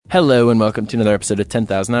Hello and welcome to another episode of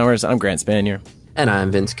 10,000 Hours. I'm Grant Spanier. And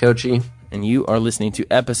I'm Vince Kochi. And you are listening to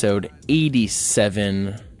episode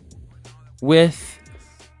 87 with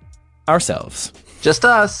ourselves. Just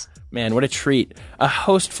us. Man, what a treat. A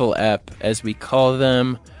hostful ep, as we call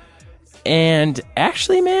them. And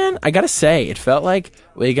actually, man, I gotta say, it felt like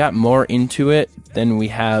we got more into it than we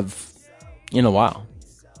have in a while.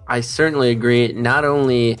 I certainly agree. Not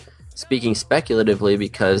only speaking speculatively,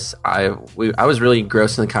 because I was really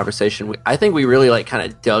engrossed in the conversation. I think we really kind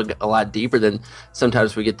of dug a lot deeper than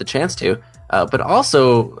sometimes we get the chance to. But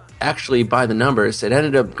also, actually, by the numbers, it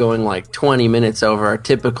ended up going like 20 minutes over our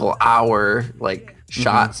typical hour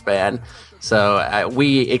shot span. So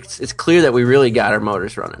it's clear that we really got our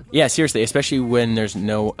motors running. Yeah, seriously, especially when there's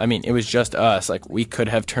no, I mean, it was just us. Like, we could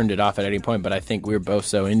have turned it off at any point, but I think we were both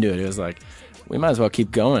so into it. It was like, we might as well keep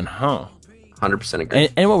going, huh? 100% agree.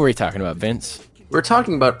 And what were we talking about, Vince? We're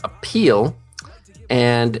talking about appeal.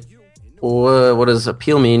 And what does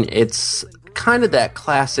appeal mean? It's kind of that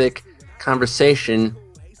classic conversation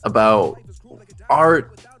about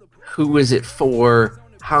art. Who is it for?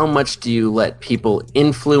 How much do you let people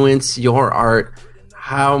influence your art?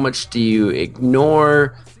 How much do you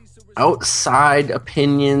ignore outside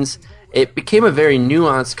opinions? It became a very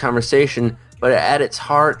nuanced conversation, but at its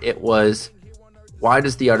heart, it was, why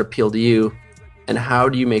does the art appeal to you? And how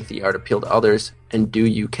do you make the art appeal to others? And do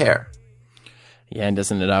you care? Yeah, and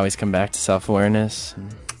doesn't it always come back to self-awareness?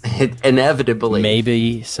 Inevitably.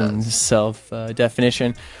 Maybe some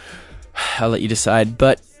self-definition. I'll let you decide.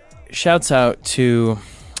 But shouts out to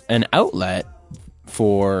an outlet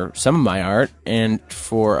for some of my art and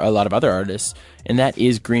for a lot of other artists, and that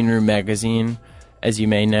is Green Room Magazine. As you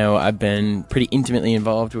may know, I've been pretty intimately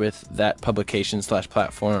involved with that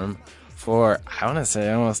publication/platform for, I want to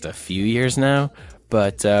say, almost a few years now.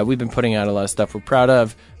 But we've been putting out a lot of stuff we're proud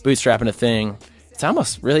of, bootstrapping a thing. It's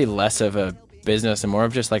almost really less of a business and more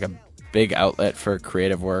of just like a big outlet for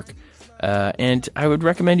creative work. And I would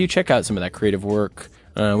recommend you check out some of that creative work.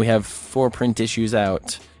 We have 4 print issues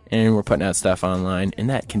out, and we're putting out stuff online, and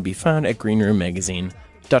that can be found at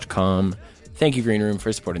greenroommagazine.com. Thank you, Green Room,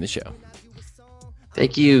 for supporting the show.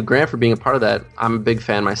 Thank you, Grant, for being a part of that. I'm a big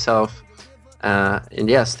fan myself. And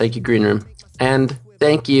yes, thank you, Green Room. And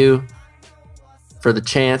thank you for the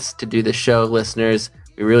chance to do this show, listeners.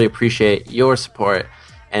 We really appreciate your support,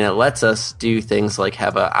 and it lets us do things like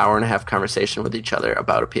have an hour-and-a-half conversation with each other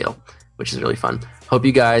about appeal, which is really fun. Hope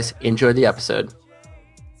you guys enjoyed the episode.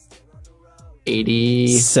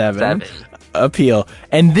 87. Appeal.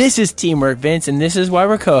 And this is teamwork, Vince, and this is why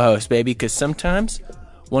we're co-hosts, baby, because sometimes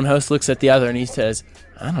one host looks at the other and he says,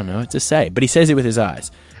 I don't know what to say, but he says it with his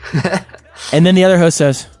eyes. And then the other host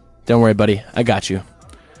says, don't worry, buddy, I got you.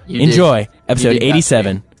 Enjoy episode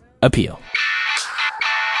 87, Appeal.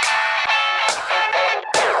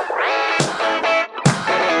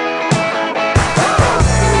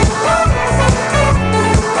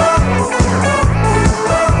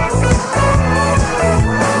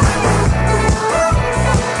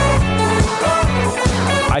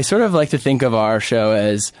 I sort of like to think of our show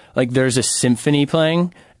as like there's a symphony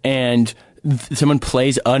playing and someone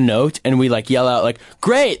plays a note and we yell out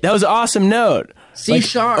great, that was an awesome note. C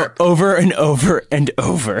sharp. Over and over and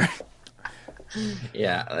over.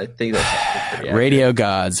 Yeah, I think that's pretty radio accurate.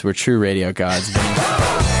 gods. We're true radio gods.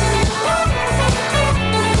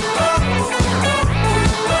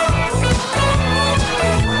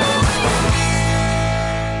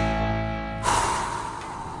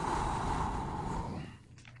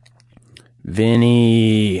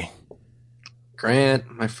 Vinny. Grant,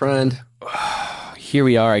 my friend. Here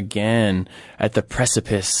we are again at the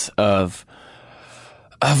precipice of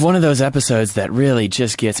one of those episodes that really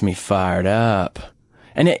just gets me fired up.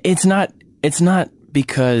 And it's not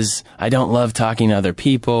because I don't love talking to other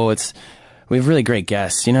people. We have really great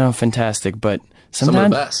guests, fantastic, but sometimes some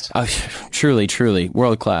of the best. Truly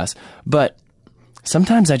world class. But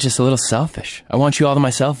sometimes I'm just a little selfish. I want you all to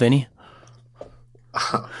myself, Vinny.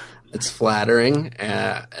 It's flattering,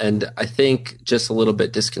 and I think just a little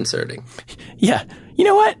bit disconcerting. Yeah, you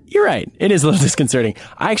know what? You're right. It is a little disconcerting.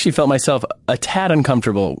 I actually felt myself a tad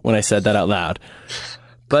uncomfortable when I said that out loud.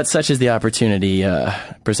 But such is the opportunity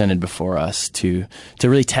presented before us to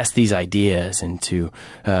really test these ideas and to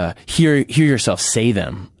hear yourself say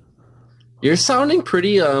them. You're sounding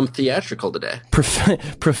pretty theatrical today.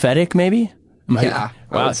 Prophetic, maybe? Yeah,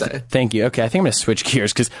 wow, I would say. Thank you. Okay, I think I'm going to switch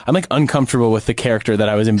gears because I'm uncomfortable with the character that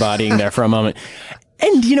I was embodying there for a moment.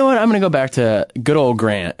 And you know what? I'm going to go back to good old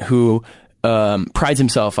Grant, who prides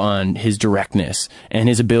himself on his directness and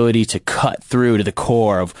his ability to cut through to the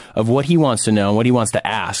core of what he wants to know and what he wants to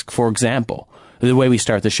ask. For example, the way we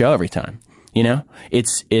start the show every time. You know,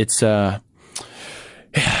 it's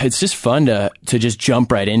just fun to just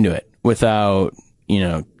jump right into it without,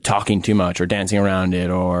 talking too much or dancing around it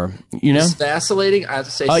or, Just vacillating. I have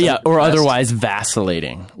to say. Oh yeah, or otherwise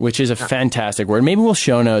vacillating, which is a fantastic word. Maybe we'll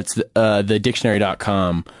show notes the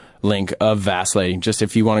dictionary.com link of vacillating, just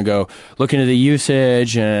if you want to go look into the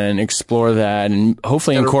usage and explore that and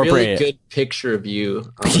hopefully incorporate a really it. Good picture of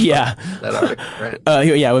you. Yeah. That article, right?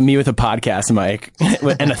 Yeah, with me with a podcast mic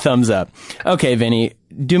and a thumbs up. Okay, Vinny,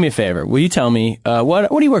 do me a favor. Will you tell me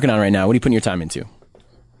what are you working on right now? What are you putting your time into?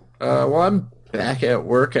 Well, I'm back at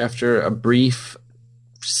work after a brief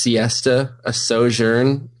siesta, a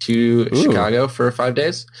sojourn to Chicago for 5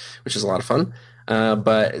 days, which is a lot of fun.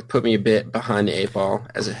 But it put me a bit behind the eight ball,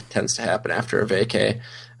 as it tends to happen after a vacay.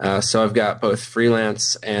 So I've got both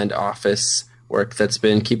freelance and office work that's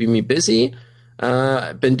been keeping me busy.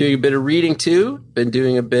 I've been doing a bit of reading too, been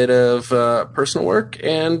doing a bit of personal work,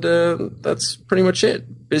 and that's pretty much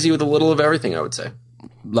it. Busy with a little of everything, I would say.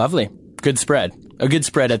 Lovely. Good spread. A good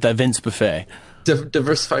spread at the Vince Buffet.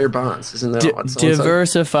 Diversify your bonds, isn't that what someone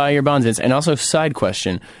Diversify your bonds, Vince. And also, side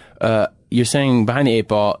question, you're saying behind the eight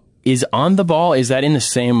ball, is on the ball, is that in the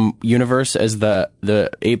same universe as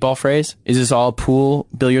the eight ball phrase? Is this all pool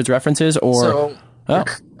billiards references or?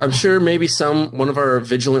 I'm sure maybe one of our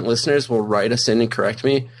vigilant listeners will write us in and correct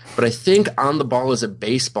me, but I think on the ball is a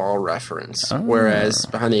baseball reference, whereas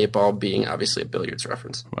behind the eight ball being obviously a billiards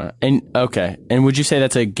reference. And okay, and would you say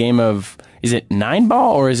that's a game of? Is it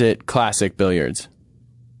 9-ball or is it classic billiards?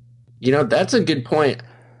 That's a good point.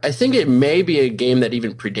 I think it may be a game that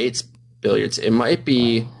even predates billiards. It might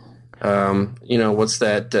be. What's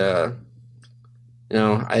that?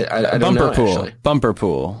 I don't know. Pool. Actually. Bumper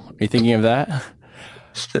pool. Are you thinking of that?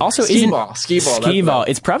 Also, skee ball. Skee ball.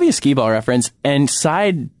 It's probably a skee ball reference. And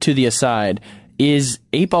side to the aside is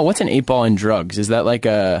eight ball. What's an eight ball in drugs? Is that like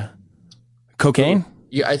a cocaine?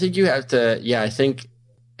 Yeah, I think you have to. Yeah, I think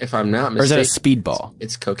if I'm not mistaken, or is that a speed ball?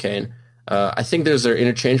 It's cocaine. I think those are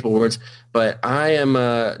interchangeable words, but I am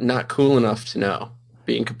not cool enough to know.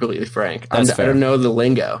 Being completely frank, I don't know the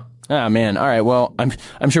lingo. Ah, man. All right. Well,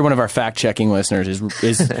 I'm sure one of our fact-checking listeners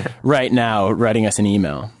is right now writing us an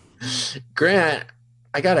email. Grant,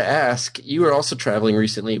 I got to ask, you were also traveling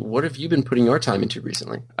recently. What have you been putting your time into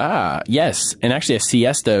recently? Yes. And actually a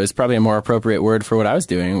siesta is probably a more appropriate word for what I was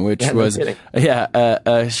doing, which was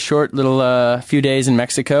a short little few days in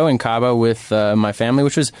Mexico in Cabo with my family,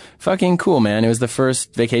 which was fucking cool, man. It was the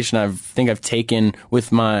first vacation I've taken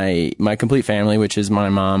with my complete family, which is my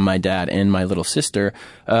mom, my dad, and my little sister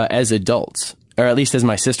as adults. Or at least as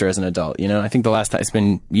my sister as an adult, I think the last time, it's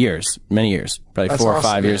been years, many years, probably That's 4 or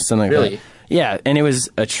 5 years, something like that. Yeah, and it was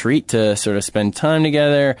a treat to sort of spend time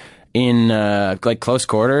together in like close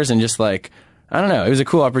quarters and just like, I don't know, it was a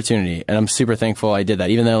cool opportunity, and I'm super thankful I did that.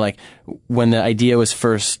 Even though like when the idea was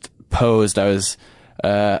first posed, I was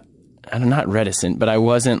I'm not reticent, but I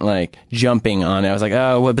wasn't like jumping on it. I was like,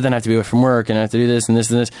 oh, well, but then I have to be away from work and I have to do this and this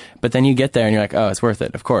and this. But then you get there and you're like, oh, it's worth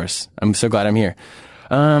it. Of course, I'm so glad I'm here.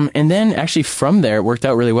 And then actually from there, it worked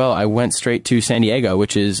out really well. I went straight to San Diego,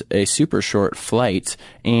 which is a super short flight,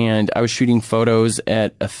 and I was shooting photos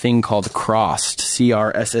at a thing called Crossed,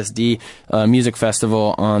 CRSSD, music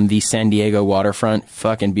festival on the San Diego waterfront.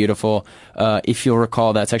 Fucking beautiful. If you'll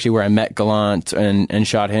recall, that's actually where I met Gallant and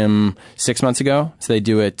shot him 6 months ago. So they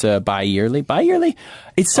do it bi-yearly. Bi-yearly?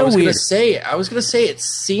 It's so weird. I was going to say it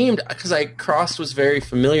seemed, because Crossed was very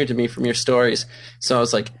familiar to me from your stories. So I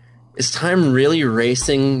was like, is time really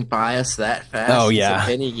racing by us that fast? Oh, yeah. Has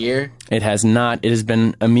it been a year? It has not. It has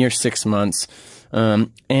been a mere 6 months. So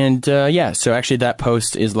actually that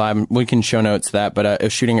post is live. We can show notes that, but I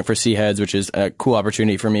was shooting it for Sea Heads, which is a cool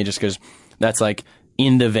opportunity for me just because that's like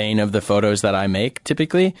in the vein of the photos that I make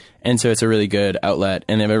typically. And so it's a really good outlet,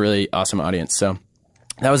 and they have a really awesome audience. So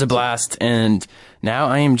that was a blast. And now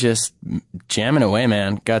I am just jamming away,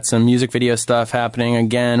 man. Got some music video stuff happening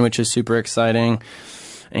again, which is super exciting.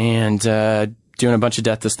 And doing a bunch of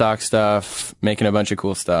Death to Stock stuff, making a bunch of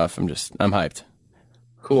cool stuff. I'm hyped.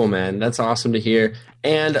 Cool, man. That's awesome to hear.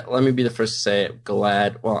 And let me be the first to say,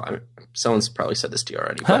 glad. Well, someone's probably said this to you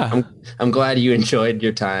already, but I'm glad you enjoyed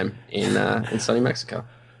your time in sunny Mexico.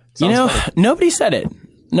 Sounds nobody said it.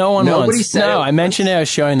 Nobody said it. No, I mentioned it. I was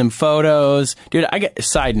showing them photos. Dude, I get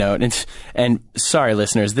side note, and sorry,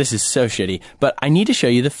 listeners, this is so shitty, but I need to show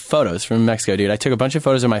you the photos from Mexico, dude. I took a bunch of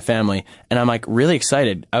photos of my family, and I'm like really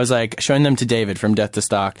excited. I was like showing them to David from Death to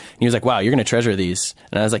Stock, and he was like, wow, you're going to treasure these.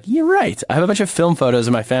 And I was like, you're right. I have a bunch of film photos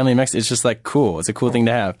of my family in Mexico. It's just like cool. It's a cool thing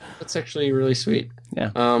to have. That's actually really sweet.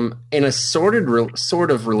 Yeah. In a sort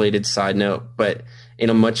of related side note, but in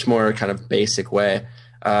a much more kind of basic way,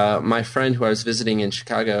 my friend who I was visiting in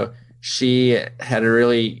Chicago she had a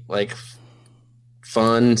really like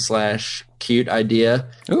fun slash cute idea.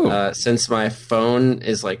 Since my phone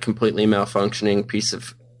is like completely malfunctioning piece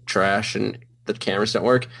of trash and the cameras don't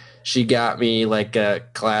work, she got me like a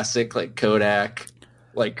classic like Kodak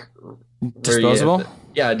like disposable.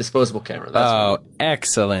 A disposable camera. That's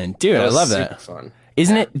excellent, dude! I love that. Super fun.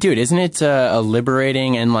 Isn't it, dude? Isn't it a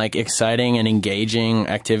liberating and like exciting and engaging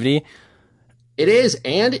activity? It is,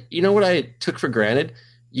 and you know what I took for granted?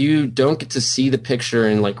 You don't get to see the picture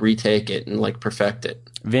and like retake it and like perfect it.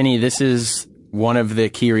 Vinny, this is one of the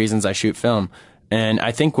key reasons I shoot film, and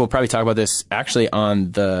I think we'll probably talk about this actually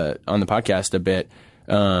on the podcast a bit.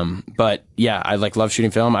 But yeah, I like love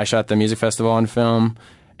shooting film. I shot the music festival on film,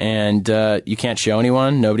 and you can't show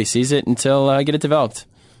anyone. Nobody sees it until I get it developed.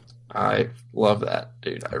 I love that,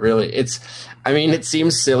 dude. It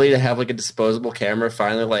seems silly to have like a disposable camera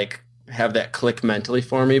finally like have that click mentally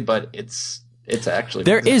for me, but it's actually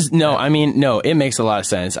it makes a lot of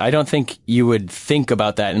sense. I don't think you would think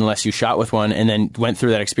about that unless you shot with one and then went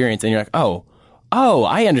through that experience and you're like, oh,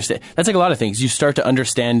 I understand. That's like a lot of things. You start to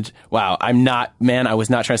understand, wow, I was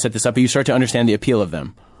not trying to set this up, but you start to understand the appeal of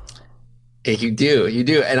them. You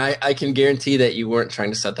do. And I can guarantee that you weren't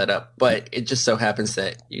trying to set that up, but it just so happens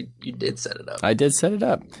that you did set it up. I did set it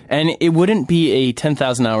up. And it wouldn't be a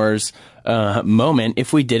 10,000 hours moment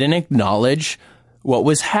if we didn't acknowledge what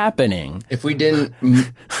was happening. If we didn't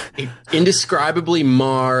indescribably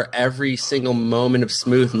mar every single moment of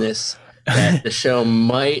smoothness that the show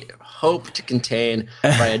might hope to contain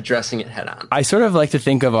by addressing it head on. I sort of like to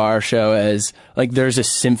think of our show as like there's a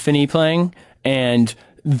symphony playing and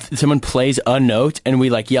someone plays a note and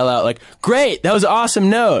we like yell out like, great, that was an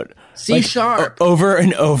awesome note. C sharp. Over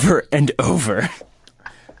and over and over.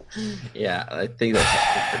 Yeah, I think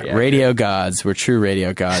that's pretty radio gods. We're true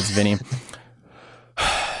radio gods, Vinny.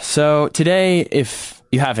 So today, if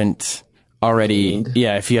you haven't already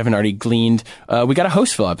gleaned, we got a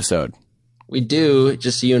Hostful episode. We do,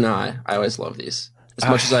 just you and I. I always love these. As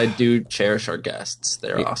much as I do cherish our guests,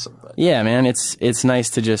 they're awesome. But. Yeah, man, it's nice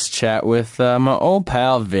to just chat with my old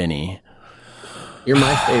pal Vinny. You're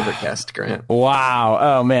my favorite guest, Grant. Wow.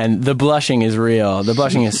 Oh, man, the blushing is real. The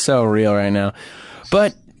blushing is so real right now.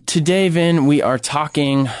 But today, Vin, we are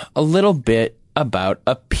talking a little bit about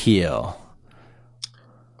appeal.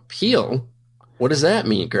 Appeal? What does that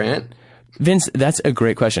mean, Grant? Vince, that's a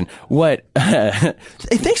great question.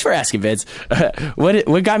 Thanks for asking, Vince.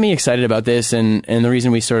 What got me excited about this and the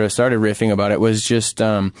reason we sort of started riffing about it was just,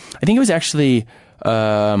 I think it was actually,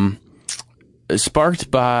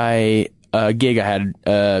 sparked by a gig I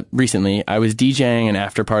had, recently. I was DJing an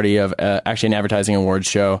after party of, actually an advertising awards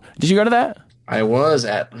show. Did you go to that? I was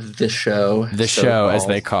at the show. The show, as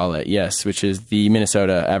they call it, yes, which is the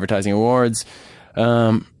Minnesota Advertising Awards.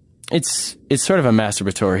 It's sort of a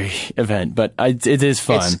masturbatory event, but it is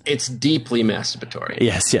fun. It's deeply masturbatory.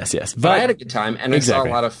 Yes. But I had a good time, and exactly. I saw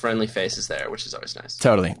a lot of friendly faces there, which is always nice.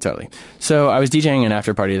 Totally. So I was DJing an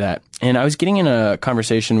after party of that, and I was getting in a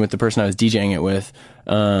conversation with the person I was DJing it with,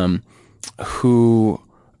 who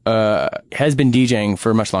has been DJing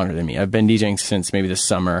for much longer than me. I've been DJing since maybe this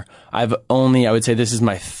summer. I would say this is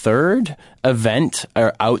my third event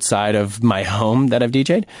outside of my home that I've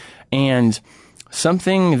DJed, and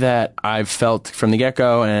something that I've felt from the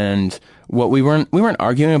get-go and what we weren't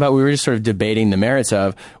arguing about, we were just sort of debating the merits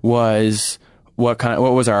of was what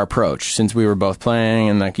was our approach, since we were both playing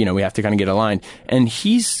and like, we have to kind of get aligned. And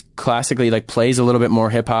he's classically like plays a little bit more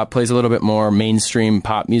hip hop, plays a little bit more mainstream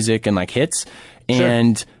pop music and like hits. Sure.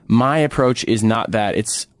 And my approach is not that.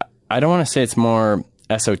 I don't want to say it's more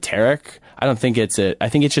esoteric. I think it's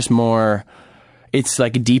just more, it's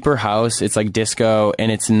like deeper house. It's like disco,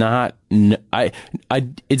 and it's not.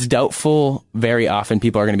 It's doubtful. Very often,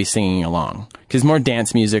 people are going to be singing along because more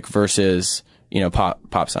dance music versus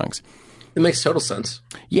pop songs. It makes total sense.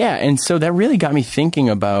 Yeah, and so that really got me thinking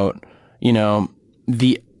about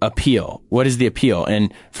the appeal. What is the appeal?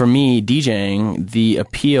 And for me, DJing, the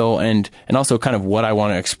appeal and also kind of what I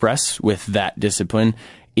want to express with that discipline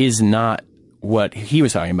is not what he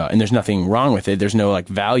was talking about. And there's nothing wrong with it. There's no like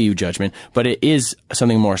value judgment, but it is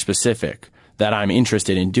something more specific that I'm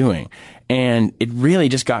interested in doing. And it really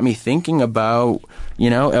just got me thinking about,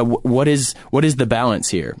 what is the balance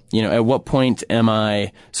here? At what point am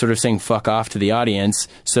I sort of saying fuck off to the audience?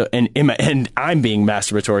 So, and I'm being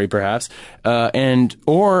masturbatory perhaps,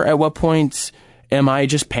 or at what point am I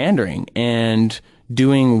just pandering and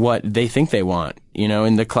doing what they think they want?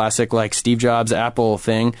 In the classic like Steve Jobs Apple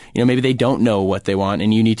thing, maybe they don't know what they want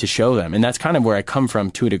and you need to show them. And that's kind of where I come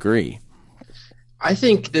from to a degree. I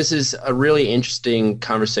think this is a really interesting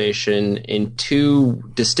conversation in two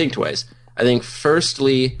distinct ways. I think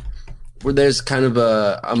firstly, where there's kind of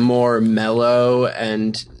a more mellow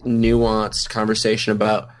and nuanced conversation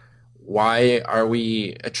about why are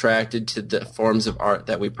we attracted to the forms of art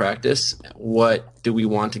that we practice? What do we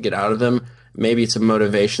want to get out of them? Maybe it's a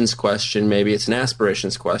motivations question, maybe it's an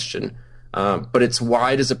aspirations question, but it's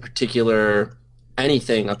why does a particular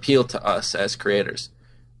anything appeal to us as creators?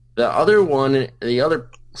 The other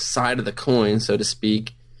side of the coin, so to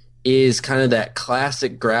speak, is kind of that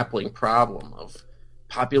classic grappling problem of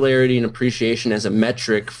popularity and appreciation as a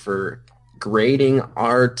metric for grading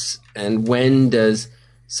art, and when does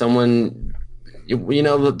someone,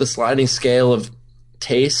 the sliding scale of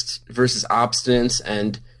taste versus obstinance,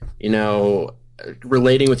 and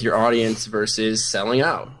relating with your audience versus selling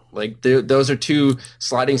out. Like those are two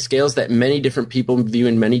sliding scales that many different people view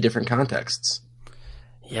in many different contexts.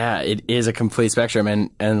 Yeah, it is a complete spectrum,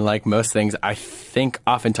 and like most things, I think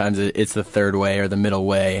oftentimes it's the third way or the middle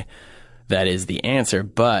way that is the answer.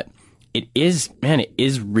 But it is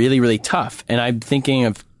really, really tough. And I'm thinking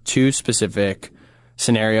of two specific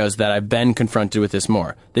scenarios that I've been confronted with this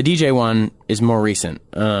more. The DJ one is more recent,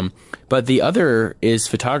 but the other is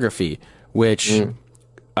photography, which,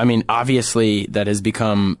 I mean, obviously that has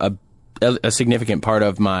become a significant part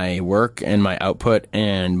of my work and my output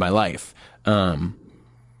and my life.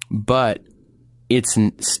 But it's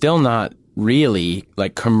still not really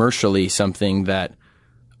like commercially something that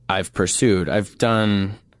I've pursued. I've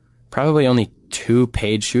done probably only 2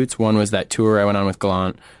 paid shoots. One was that tour I went on with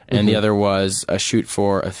Gallant, and the other was a shoot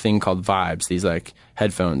for a thing called Vibes, these like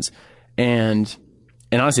headphones. And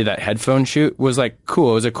honestly, that headphone shoot was like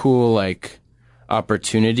cool. It was a cool like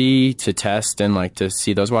opportunity to test and like to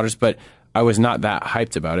see those waters, but I was not that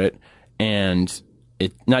hyped about it. And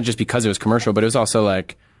it, not just because it was commercial, but it was also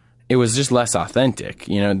like, it was just less authentic.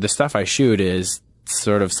 The stuff I shoot is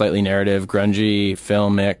sort of slightly narrative, grungy,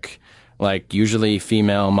 filmic, like usually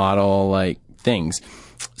female model like things.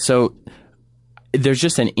 So there's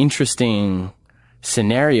just an interesting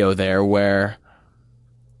scenario there where,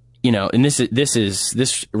 and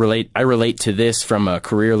I relate to this from a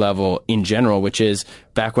career level in general, which is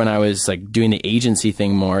back when I was like doing the agency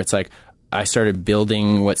thing more. It's like I started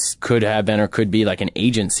building what could have been or could be like an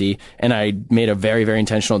agency, and I made a very, very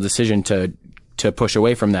intentional decision to push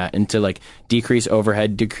away from that and to like decrease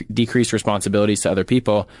overhead, decrease responsibilities to other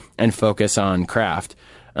people, and focus on craft.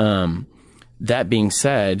 That being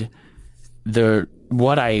said,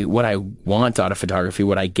 what I want out of photography,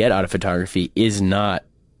 what I get out of photography is not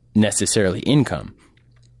necessarily income.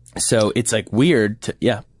 So it's like weird to,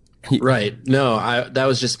 yeah. Right. No, that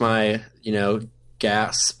was just my,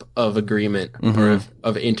 gasp of agreement or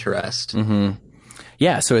of interest.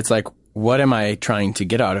 Yeah. So it's like, what am I trying to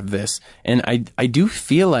get out of this? And I do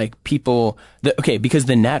feel like people because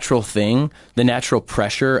the natural thing, the natural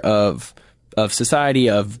pressure of society,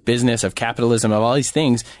 of business, of capitalism, of all these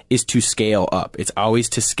things is to scale up. It's always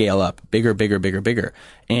to scale up, bigger, bigger, bigger, bigger.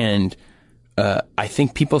 And I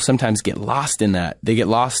think people sometimes get lost in that. They get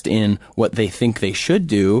lost in what they think they should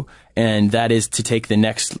do, and that is to take the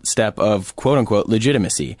next step of quote unquote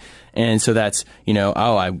legitimacy. And so that's,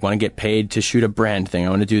 I want to get paid to shoot a brand thing. I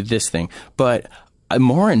want to do this thing. But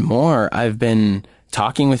more and more, I've been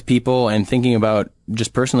talking with people and thinking about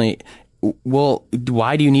just personally, well,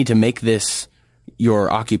 why do you need to make this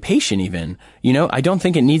your occupation even? I don't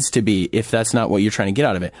think it needs to be if that's not what you're trying to get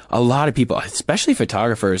out of it. A lot of people, especially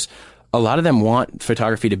photographers, a lot of them want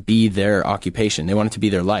photography to be their occupation. They want it to be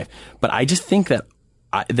their life. But I just think that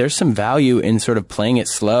there's some value in sort of playing it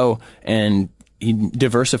slow and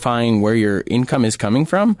diversifying where your income is coming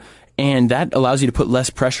from. And that allows you to put less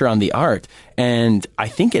pressure on the art. And I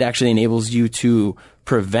think it actually enables you to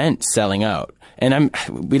prevent selling out. And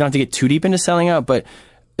we don't have to get too deep into selling out, but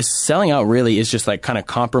selling out really is just like kind of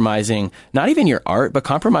compromising, not even your art, but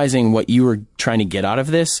compromising what you were trying to get out of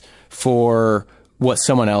this for what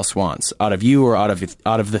someone else wants out of you or out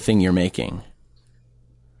of the thing you're making.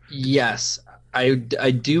 Yes, I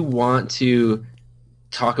do want to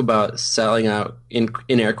talk about selling out in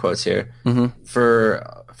air quotes here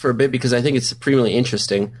for a bit, because I think it's supremely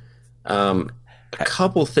interesting. A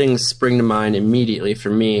couple things spring to mind immediately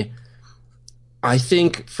for me. I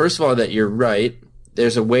think, first of all, that you're right.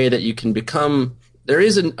 There's a way that you can become. There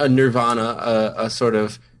is a nirvana, a sort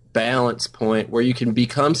of balance point where you can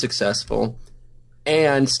become successful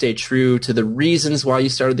and stay true to the reasons why you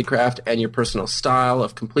started the craft and your personal style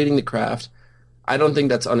of completing the craft. I don't think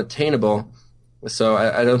that's unattainable. So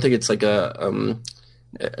I don't think it's like a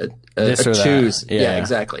choose. Yeah,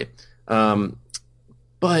 exactly.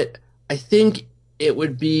 But I think it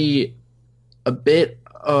would be a bit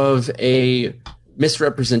of a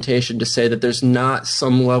misrepresentation to say that there's not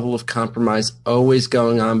some level of compromise always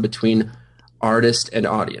going on between artist and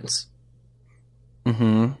audience.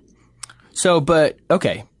 So, but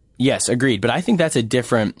okay, yes, agreed. But I think that's a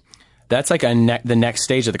different. That's like the next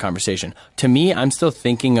stage of the conversation. To me, I'm still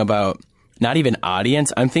thinking about not even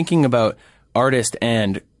audience. I'm thinking about artist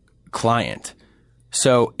and client.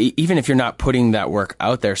 So even if you're not putting that work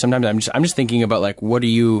out there, sometimes I'm just thinking about like, what do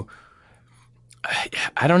you?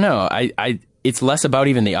 I don't know. It's less about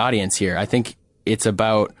even the audience here. I think it's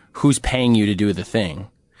about who's paying you to do the thing.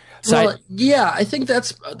 So yeah, I think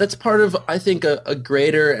that's part of, I think, a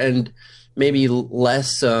greater and maybe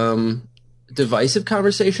less divisive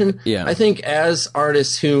conversation. Yeah. I think as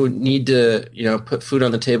artists who need to, put food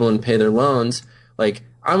on the table and pay their loans, like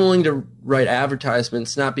I'm willing to write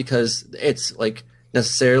advertisements, not because it's like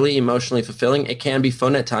necessarily emotionally fulfilling. It can be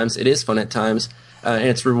fun at times. It is fun at times. And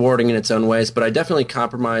it's rewarding in its own ways, but I definitely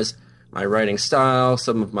compromise my writing style,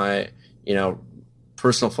 some of my,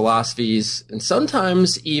 personal philosophies, and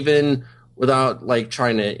sometimes even without like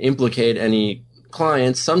trying to implicate any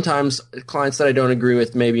clients, sometimes clients that I don't agree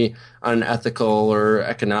with, maybe on an ethical or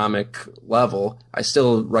economic level, I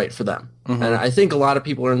still write for them. And I think a lot of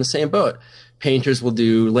people are in the same boat. Painters will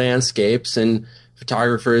do landscapes and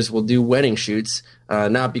photographers will do wedding shoots,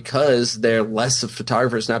 not because they're less of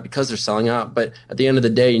photographers, not because they're selling out, but at the end of the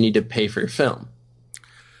day, you need to pay for your film.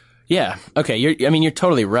 Yeah. Okay. You're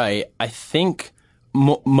totally right. I think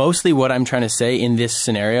mostly what I'm trying to say in this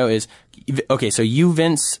scenario is, okay, so you,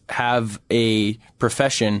 Vince, have a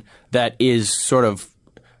profession that is sort of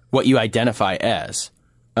what you identify as,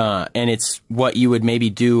 and it's what you would maybe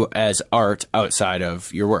do as art outside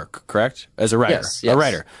of your work, correct? As a writer. Yes. A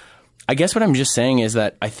writer. I guess what I'm just saying is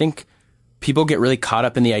that I think people get really caught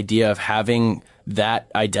up in the idea of having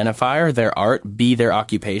that identifier, their art, be their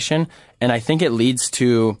occupation. And I think it leads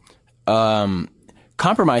to,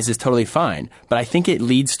 compromise is totally fine, but I think it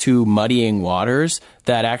leads to muddying waters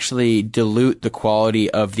that actually dilute the quality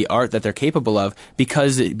of the art that they're capable of,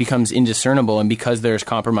 because it becomes indiscernible, and because there's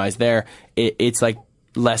compromise there, it's like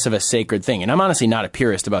less of a sacred thing. And I'm honestly not a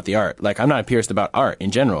purist about the art. Like, I'm not a purist about art in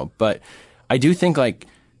general, but I do think, like,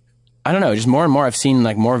 I don't know, just more and more I've seen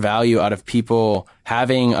like more value out of people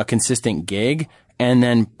having a consistent gig and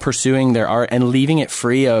then pursuing their art and leaving it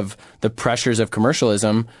free of the pressures of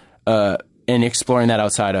commercialism, and exploring that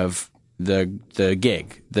outside of the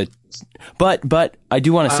gig. But I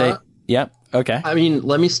do want to say, yeah, okay. I mean,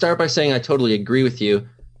 let me start by saying I totally agree with you.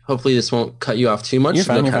 Hopefully this won't cut you off too much. You're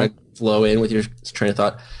fine, kind of flow in with your train of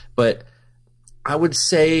thought. But I would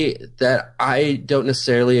say that I don't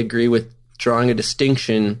necessarily agree with drawing a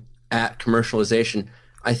distinction at commercialization.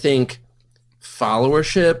 I think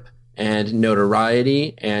followership and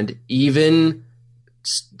notoriety, and even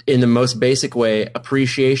in the most basic way,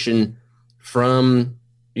 appreciation from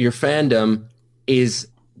your fandom, is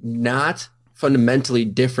not fundamentally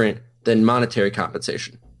different than monetary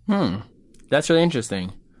compensation. That's really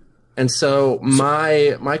interesting. And so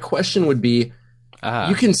my question would be,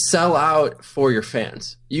 you can sell out for your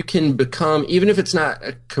fans. You can become, even if it's not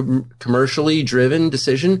a commercially driven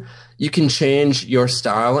decision, you can change your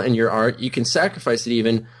style and your art. You can sacrifice it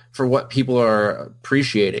even for what people are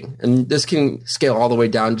appreciating. And this can scale all the way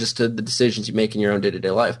down just to the decisions you make in your own day-to-day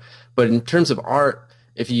life. But in terms of art,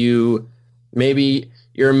 if maybe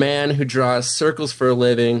you're a man who draws circles for a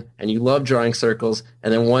living and you love drawing circles,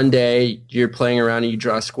 and then one day you're playing around and you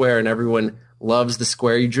draw a square and everyone loves the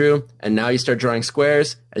square you drew, and now you start drawing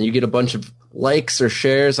squares and you get a bunch of likes or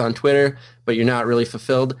shares on Twitter, but you're not really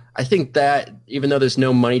fulfilled. I think that even though there's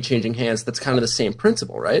no money changing hands, that's kind of the same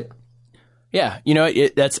principle, right? Yeah,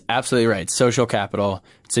 that's absolutely right. Social capital.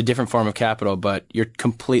 It's a different form of capital, but you're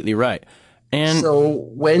completely right. And so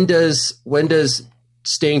when does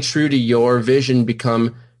staying true to your vision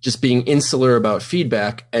become just being insular about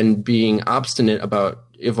feedback and being obstinate about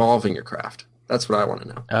evolving your craft? That's what I want to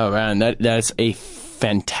know. Oh man, that's a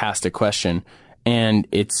fantastic question, and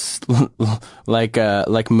it's like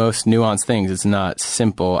most nuanced things. It's not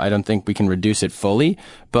simple. I don't think we can reduce it fully,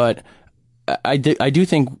 but I do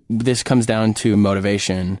think this comes down to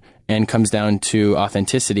motivation and comes down to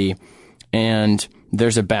authenticity, and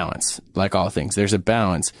there's a balance. Like all things, there's a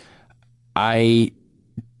balance. I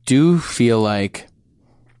do feel like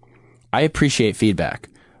I appreciate feedback,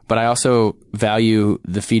 but I also value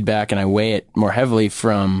the feedback and I weigh it more heavily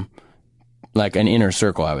from like an inner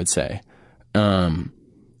circle, I would say. And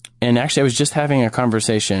actually I was just having a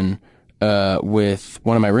conversation with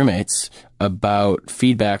one of my roommates about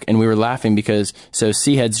feedback, and we were laughing because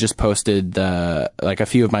C-Heads just posted a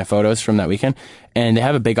few of my photos from that weekend, and they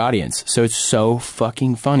have a big audience. So it's so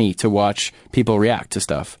fucking funny to watch people react to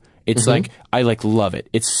stuff. It's like, I like love it.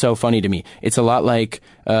 It's so funny to me. It's a lot like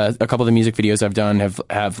a couple of the music videos I've done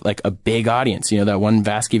have like a big audience. You know, that one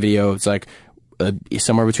Vasky video, it's like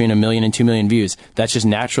somewhere between 1 million and 2 million views. That's just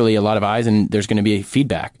naturally a lot of eyes, and there's going to be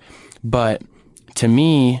feedback. But to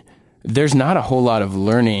me, there's not a whole lot of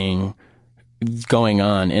learning going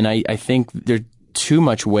on. And I think there's too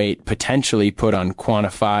much weight potentially put on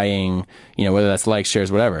quantifying, you know, whether that's likes,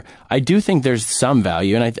 shares, whatever. I do think there's some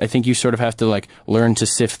value, and I think you sort of have to like learn to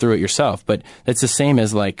sift through it yourself. But that's the same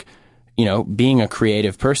as like, you know, being a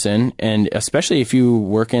creative person, and especially if you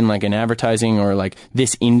work in like an advertising or like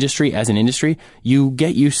this industry as an industry, you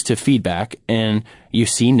get used to feedback and you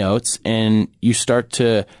see notes and you start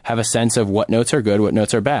to have a sense of what notes are good, what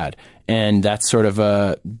notes are bad. And that's sort of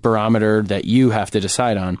a barometer that you have to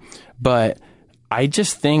decide on. But I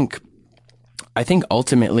just think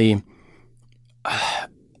ultimately,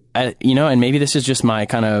 you know, and maybe this is just my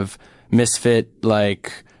kind of misfit,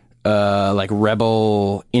 like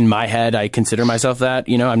rebel in my head. I consider myself that,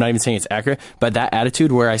 you know, I'm not even saying it's accurate, but that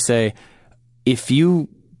attitude where I say, if you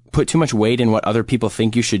put too much weight in what other people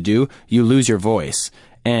think you should do, you lose your voice.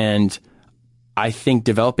 And I think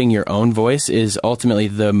developing your own voice is ultimately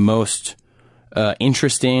the most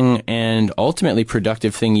interesting and ultimately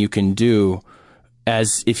productive thing you can do,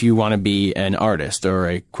 as if you want to be an artist or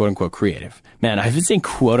a quote unquote creative. Man, I've been saying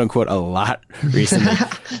quote unquote a lot recently.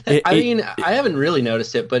 I haven't really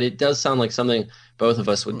noticed it, but it does sound like something both of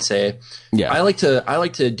us would say. Yeah. I like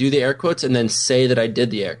to do the air quotes and then say that I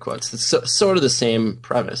did the air quotes. It's sort of the same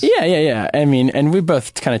premise. Yeah. I mean, and we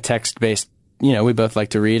both kind of text based, you know, we both like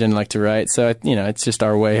to read and like to write. So, you know, it's just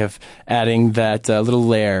our way of adding that little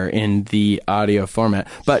layer in the audio format.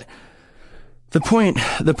 But the point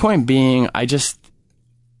being,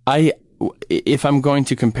 if I'm going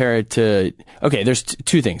to compare it to, okay, there's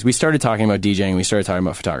two things. We started talking about DJing. We started talking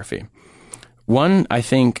about photography. One, I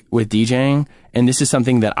think with DJing, and this is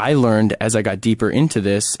something that I learned as I got deeper into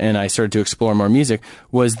this and I started to explore more music,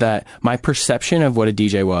 was that my perception of what a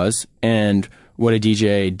DJ was and what a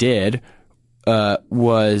DJ did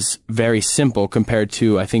was very simple compared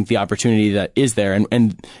to, I think, the opportunity that is there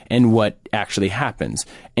and what actually happens.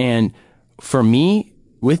 And for me,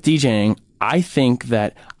 with DJing, I think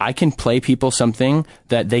that I can play people something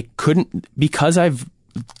that they couldn't, because I've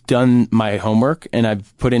done my homework and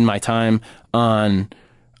I've put in my time on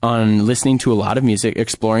listening to a lot of music,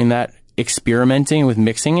 exploring that, experimenting with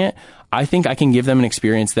mixing it. I think I can give them an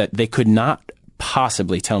experience that they could not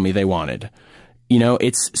possibly tell me they wanted. You know,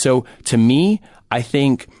 so to me, I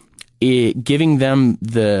think giving them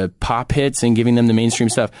the pop hits and giving them the mainstream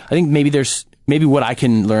stuff, I think maybe what I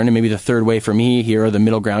can learn, and maybe the third way for me here, or the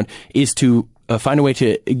middle ground, is to find a way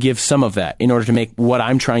to give some of that in order to make what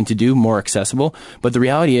I'm trying to do more accessible. But the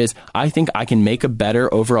reality is, I think I can make a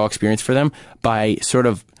better overall experience for them by sort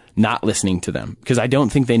of not listening to them, because I don't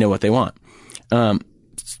think they know what they want.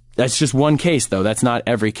 That's just one case, though. That's not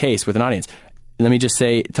every case with an audience. Let me just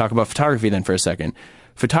talk about photography then for a second.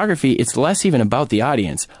 Photography, it's less even about the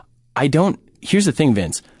audience. Here's the thing,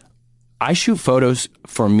 Vince. I shoot photos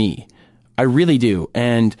for me. I really do.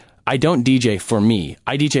 And I don't DJ for me.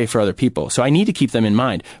 I DJ for other people. So I need to keep them in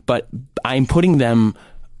mind. But I'm putting them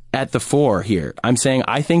at the fore here. I'm saying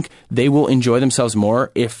I think they will enjoy themselves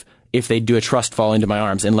more if they do a trust fall into my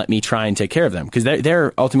arms and let me try and take care of them, because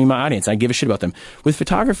they're ultimately my audience. I give a shit about them. With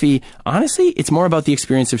photography, honestly, it's more about the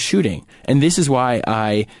experience of shooting. And this is why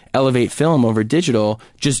I elevate film over digital,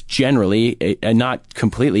 just generally, and not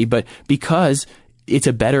completely, but because it's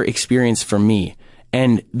a better experience for me.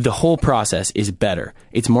 And the whole process is better.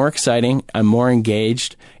 It's more exciting. I'm more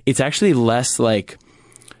engaged. It's actually less like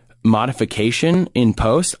modification in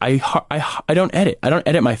post. I don't edit. I don't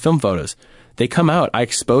edit my film photos. They come out. I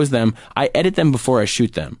expose them. I edit them before I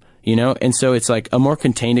shoot them, you know? And so it's like a more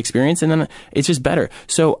contained experience, and then it's just better.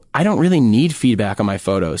 So I don't really need feedback on my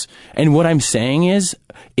photos. And what I'm saying is,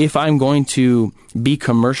 if I'm going to be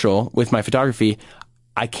commercial with my photography,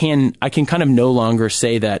 I can kind of no longer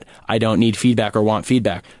say that I don't need feedback or want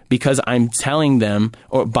feedback, because I'm telling them,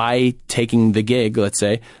 or by taking the gig, let's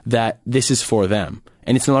say, that this is for them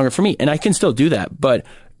and it's no longer for me. And I can still do that. But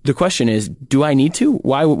the question is, do I need to?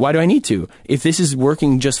 Why do I need to? If this is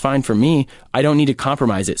working just fine for me, I don't need to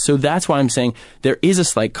compromise it. So that's why I'm saying there is a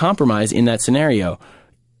slight compromise in that scenario.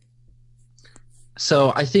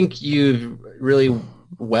 So I think you've really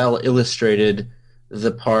well illustrated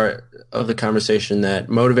the part of the conversation that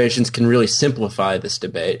motivations can really simplify this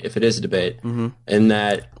debate, if it is a debate, and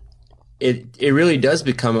that it really does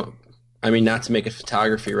become, I mean, not to make a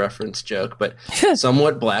photography reference joke, but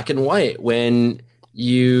somewhat black and white when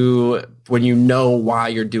when you know why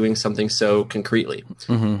you're doing something so concretely.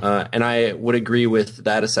 And I would agree with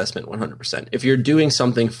that assessment 100%. If you're doing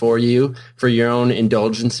something for you, for your own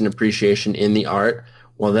indulgence and appreciation in the art,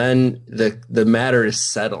 well, then the matter is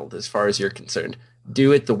settled as far as you're concerned.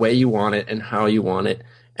 Do it the way you want it and how you want it,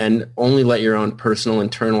 and only let your own personal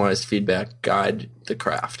internalized feedback guide the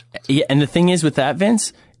craft. Yeah, and the thing is with that,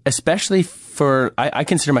 Vince, especially for, I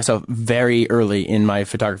consider myself very early in my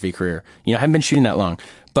photography career. You know, I haven't been shooting that long.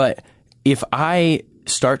 But if I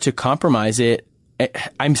start to compromise it,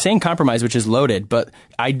 I'm saying compromise, which is loaded, but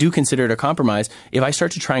I do consider it a compromise. If I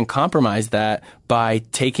start to try and compromise that by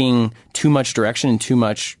taking too much direction and too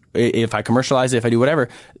much, if I commercialize it, if I do whatever,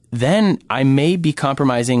 then I may be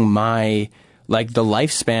compromising my, like, the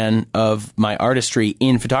lifespan of my artistry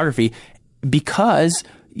in photography, because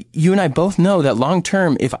you and I both know that long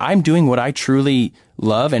term, if I'm doing what I truly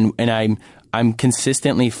love and I'm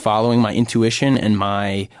consistently following my intuition and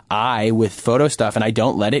my eye with photo stuff, and I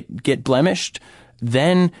don't let it get blemished,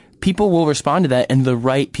 then people will respond to that, and the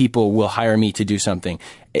right people will hire me to do something.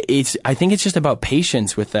 I think it's just about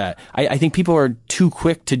patience with that. I think people are too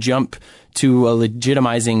quick to jump to a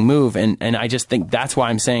legitimizing move, and I just think that's why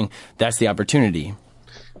I'm saying that's the opportunity.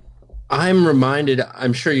 I'm reminded,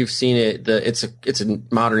 I'm sure you've seen it, it's a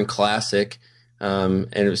modern classic,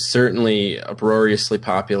 and it was certainly uproariously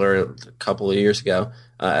popular a couple of years ago,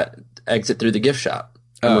 Exit Through the Gift Shop.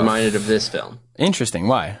 I'm reminded of this film. Interesting.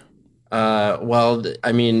 Why? Well,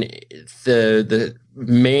 I mean, the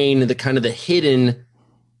kind of the hidden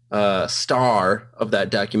star of that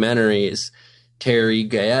documentary is Terry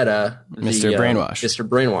Gaeta, Mr. Brainwash. Mr.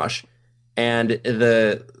 Brainwash, and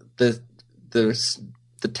the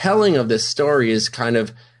telling of this story is kind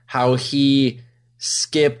of how he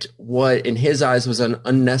skipped what in his eyes was an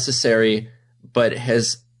unnecessary, but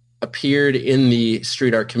has appeared in the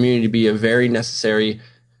street art community to be a very necessary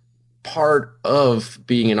part of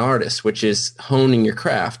being an artist, which is honing your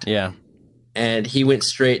craft. Yeah. And he went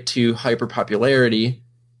straight to hyper popularity,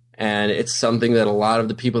 and it's something that a lot of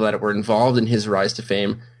the people that were involved in his rise to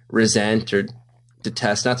fame resent or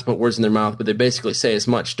detest. Not to put words in their mouth, but they basically say as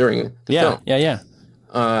much during the film. Yeah.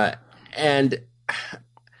 And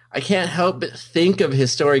I can't help but think of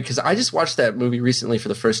his story, because I just watched that movie recently for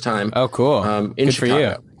the first time. Oh, cool. In Good Chicago. for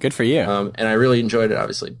you. Good for you. And I really enjoyed it,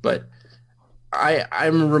 obviously. But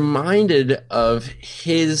I'm reminded of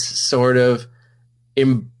his sort of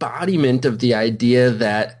embodiment of the idea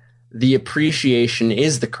that the appreciation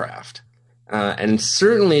is the craft. And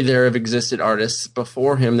certainly there have existed artists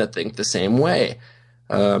before him that think the same way.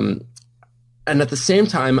 And at the same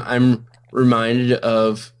time, I'm reminded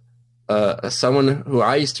of someone who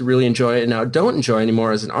I used to really enjoy and now don't enjoy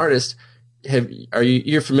anymore as an artist.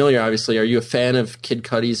 You're familiar, obviously. Are you a fan of Kid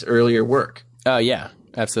Cudi's earlier work? Oh, yeah,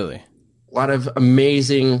 absolutely. A lot of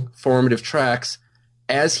amazing formative tracks.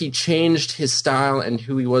 As he changed his style and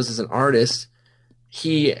who he was as an artist,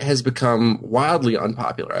 he has become wildly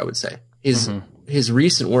unpopular, I would say. His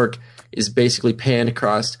recent work is basically panned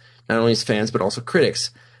across not only his fans, but also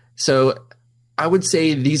critics. So I would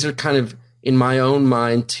say these are kind of, in my own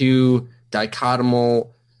mind, two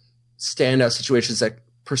dichotomal standout situations that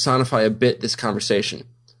personify a bit this conversation.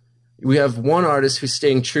 We have one artist who's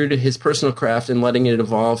staying true to his personal craft and letting it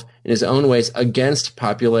evolve in his own ways against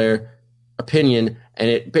popular opinion, and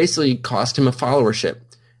it basically cost him a followership.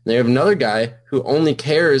 And they have another guy who only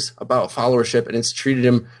cares about followership, and it's treated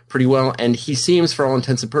him pretty well, and he seems, for all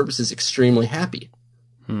intents and purposes, extremely happy.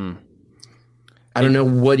 I don't know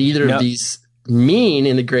what either of these mean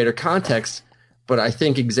in the greater context, but I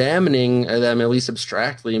think examining them, at least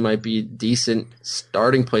abstractly, might be a decent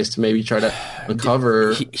starting place to maybe try to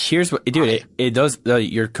uncover. Here's what, dude.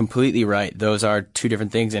 You're completely right. Those are two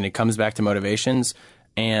different things, and it comes back to motivations.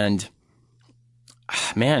 And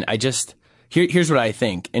man, here's what I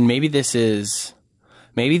think, and maybe this is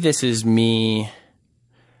me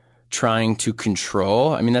trying to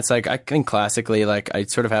control. I mean, that's like, I think classically, like, I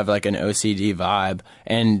sort of have like an OCD vibe,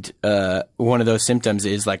 and one of those symptoms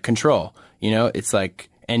is like control. You know, it's like,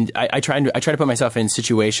 and I try to put myself in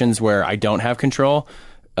situations where I don't have control,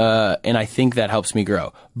 and I think that helps me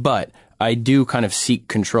grow. But I do kind of seek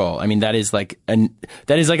control. I mean, that is like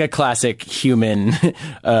a classic human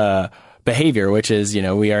behavior, which is, you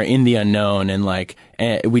know, we are in the unknown, and like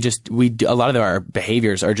a lot of our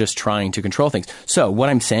behaviors are just trying to control things. So what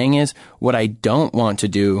I'm saying is, what I don't want to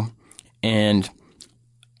do, and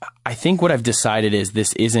I think what I've decided is,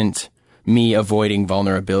 this isn't me avoiding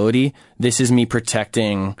vulnerability. This is me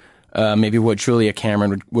protecting maybe what Julia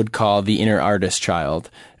Cameron would call the inner artist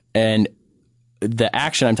child. And the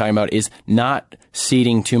action I'm talking about is not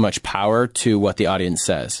ceding too much power to what the audience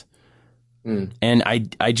says. And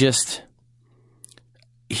I just,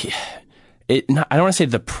 I don't want to say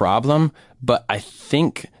the problem, but I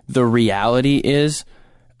think the reality is,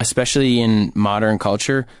 especially in modern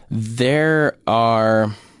culture, there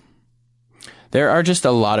are just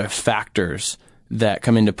a lot of factors that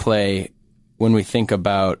come into play when we think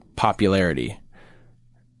about popularity.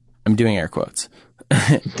 I'm doing air quotes.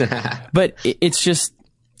 But it's just,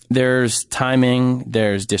 there's timing,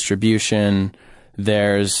 there's distribution,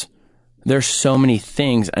 there's so many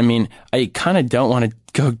things. I mean, I kind of don't want to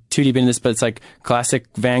go too deep into this, but it's like classic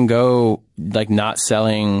Van Gogh, like not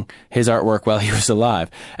selling his artwork while he was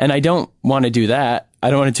alive. And I don't want to do that. I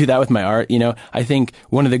don't want to do that with my art. You know, I think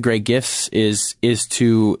one of the great gifts is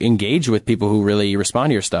to engage with people who really respond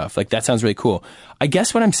to your stuff. Like, that sounds really cool. I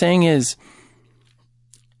guess what I'm saying is,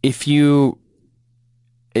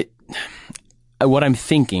 what I'm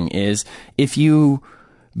thinking is, if you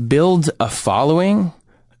build a following,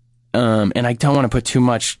 and I don't want to put too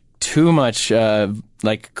much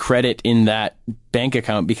like credit in that bank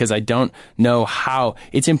account, because I don't know how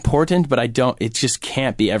it's important, but it just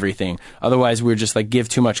can't be everything. Otherwise we're just like give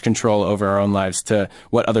too much control over our own lives to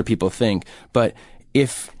what other people think. But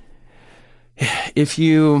if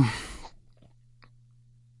you,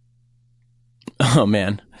 oh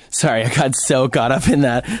man, sorry, I got so caught up in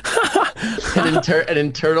that. an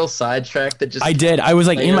internal sidetrack that just... I did. I was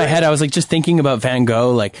like, in my head, I was like just thinking about Van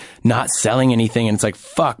Gogh, like not selling anything. And it's like,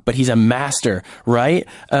 fuck, but he's a master, right?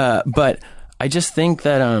 But I just think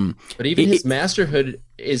that... But even his masterhood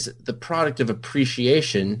is the product of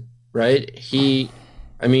appreciation, right?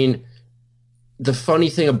 I mean, the funny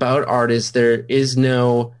thing about art is there is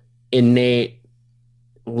no innate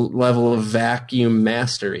level of vacuum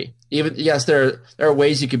mastery. Even, yes, there are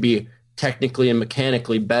ways you could be technically and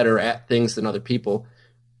mechanically better at things than other people.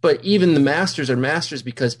 But even the masters are masters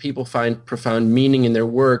because people find profound meaning in their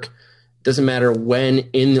work. Doesn't matter when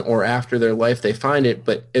in or after their life they find it,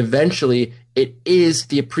 but eventually it is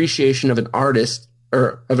the appreciation of an artist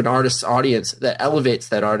or of an artist's audience that elevates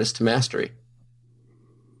that artist to mastery.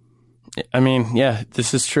 I mean, yeah,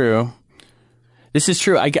 this is true. This is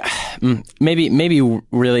true. Maybe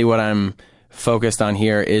really what I'm focused on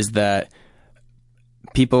here is that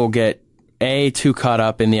people get too caught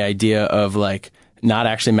up in the idea of like not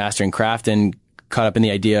actually mastering craft, and caught up in the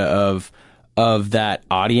idea of that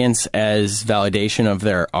audience as validation of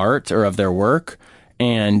their art or of their work.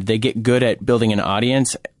 And they get good at building an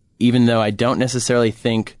audience, even though I don't necessarily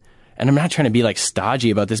think, and I'm not trying to be like stodgy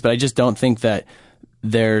about this, but I just don't think that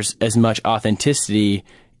there's as much authenticity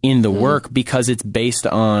in the work because it's based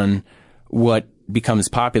on what becomes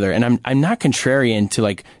popular. And I'm not contrarian to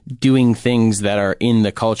like doing things that are in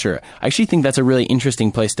the culture. I actually think that's a really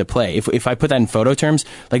interesting place to play. If I put that in photo terms,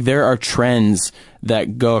 like there are trends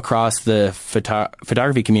that go across the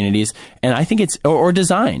photography communities, and I think it's, or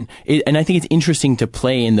design. And I think it's interesting to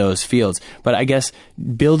play in those fields. But I guess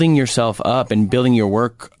building yourself up and building your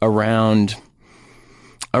work around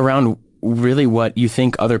really what you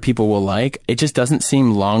think other people will like, it just doesn't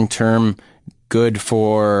seem long-term good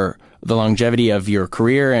for the longevity of your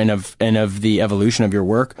career and of the evolution of your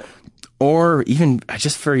work, or even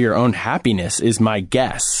just for your own happiness, is my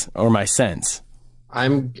guess or my sense.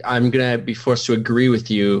 I'm gonna be forced to agree with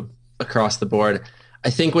you across the board. I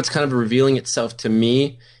think what's kind of revealing itself to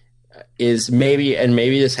me is maybe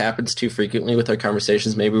this happens too frequently with our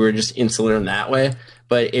conversations, maybe we're just insular in that way,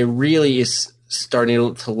 but it really is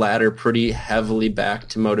starting to ladder pretty heavily back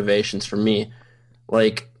to motivations for me.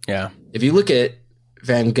 Like, yeah, if you look at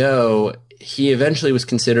Van Gogh, he eventually was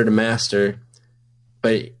considered a master,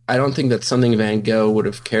 but I don't think that's something Van Gogh would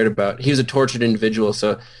have cared about. He was a tortured individual,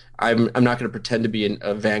 so I'm not going to pretend to be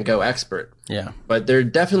a Van Gogh expert. Yeah. But there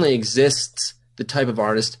definitely exists the type of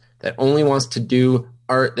artist that only wants to do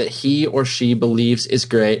art that he or she believes is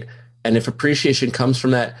great, and if appreciation comes from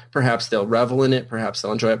that, perhaps they'll revel in it, perhaps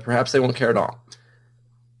they'll enjoy it, perhaps they won't care at all.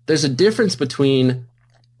 There's a difference between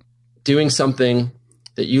doing something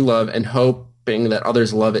that you love and hoping that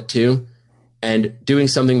others love it too, and doing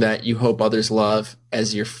something that you hope others love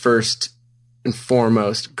as your first and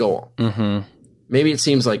foremost goal. Mm-hmm. Maybe it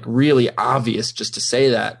seems like really obvious just to say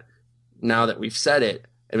that now that we've said it,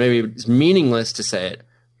 and maybe it's meaningless to say it,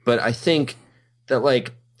 but I think that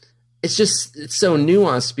like it's so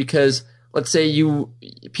nuanced, because let's say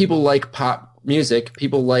people like pop music,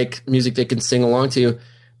 people like music they can sing along to.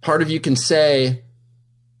 Part of you can say,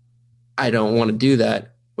 I don't want to do that.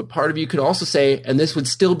 But part of you could also say, and this would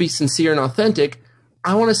still be sincere and authentic,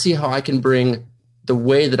 I want to see how I can bring the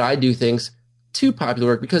way that I do things to popular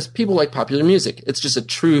work, because people like popular music. It's just a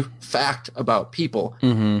true fact about people.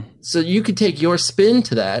 Mm-hmm. So you could take your spin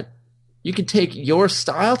to that. You could take your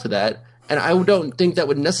style to that And I don't think that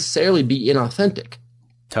would necessarily be inauthentic.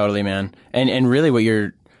 Totally, man. And really what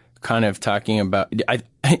you're kind of talking about,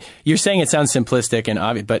 you're saying it sounds simplistic and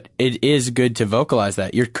obvious, but it is good to vocalize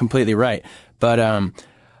that. You're completely right. But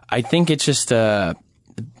I think it's just the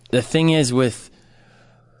thing is with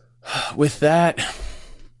that,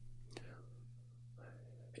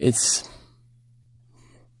 it's,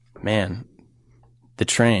 man, the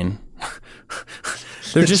train.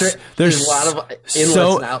 There's a lot of inlets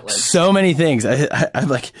and outlets. So many things. I'm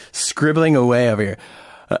like scribbling away over here.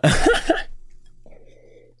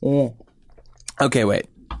 Okay, wait.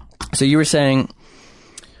 So you were saying,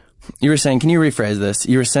 can you rephrase this?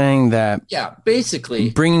 You were saying that, yeah, basically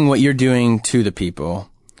bringing what you're doing to the people.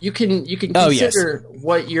 You can consider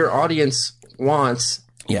what your audience wants.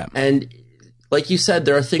 Yeah. And like you said,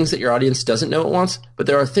 there are things that your audience doesn't know it wants, but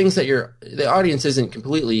there are things that the audience isn't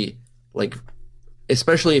completely, like,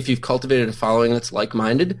 especially if you've cultivated a following that's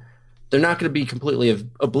like-minded, they're not going to be completely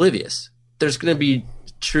oblivious. There's going to be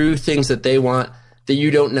true things that they want that you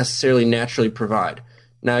don't necessarily naturally provide.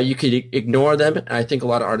 Now, you could ignore them, and I think a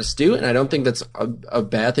lot of artists do, and I don't think that's a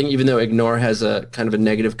bad thing, even though ignore has a kind of a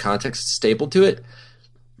negative context stapled to it.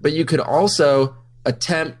 But you could also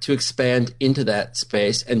attempt to expand into that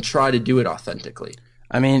space and try to do it authentically.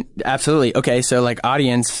 I mean, absolutely. Okay, so like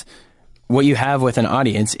audience, what you have with an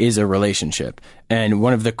audience is a relationship. And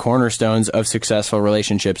one of the cornerstones of successful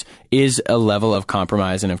relationships is a level of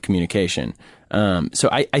compromise and of communication. So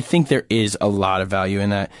I think there is a lot of value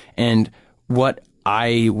in that. And what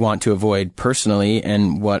I want to avoid personally,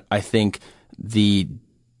 and what I think the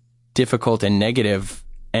difficult and negative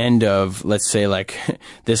end of, let's say, like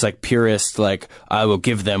this like purist, like I will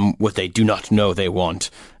give them what they do not know they want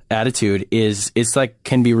attitude is, it's like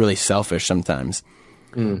can be really selfish sometimes.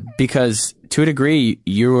 Because to a degree,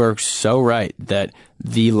 you are so right that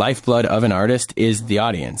the lifeblood of an artist is the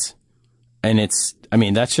audience. And it's, I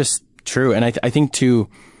mean, that's just true. And I think to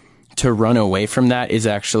run away from that is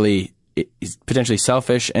actually is potentially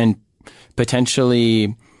selfish and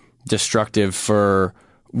potentially destructive for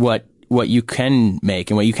what you can make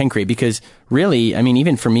and what you can create. Because really, I mean,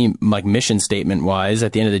 even for me, like mission statement wise,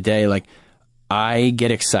 at the end of the day, like I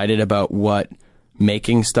get excited about what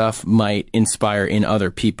making stuff might inspire in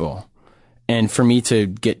other people. And for me to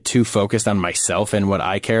get too focused on myself and what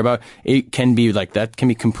I care about, it can be like, that can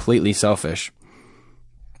be completely selfish.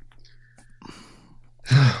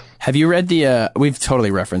 Have you read we've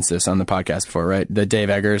totally referenced this on the podcast before, right? The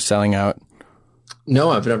Dave Eggers Selling Out.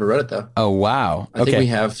 No, I've never read it though. Oh, wow. I think we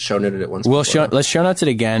have shown it at once. Let's show notes it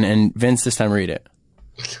again, and Vince this time read it.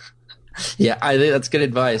 Yeah, I think that's good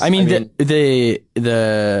advice. I mean, the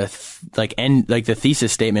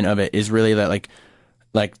thesis statement of it is really that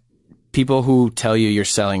like people who tell you you're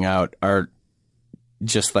selling out are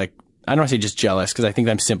just like, I don't want to say just jealous, because I think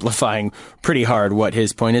I'm simplifying pretty hard what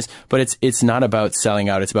his point is, but it's not about selling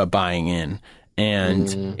out, it's about buying in.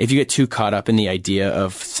 And if you get too caught up in the idea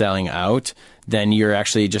of selling out, then you're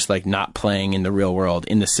actually just like not playing in the real world,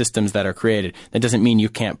 in the systems that are created. That doesn't mean you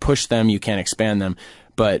can't push them, you can't expand them,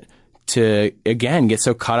 but to, again, get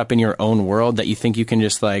so caught up in your own world that you think you can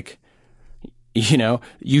just like, you know,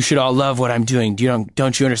 you should all love what I'm doing.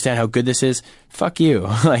 Don't you understand how good this is? Fuck you.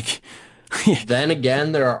 Like, then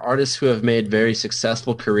again, there are artists who have made very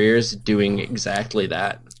successful careers doing exactly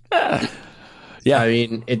that. Yeah. I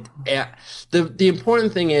mean, the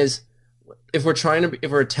important thing is, if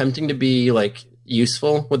we're attempting to be like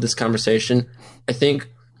useful with this conversation, I think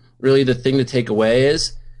really the thing to take away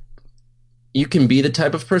is you can be the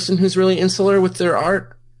type of person who's really insular with their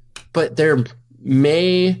art, but there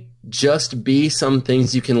may just be some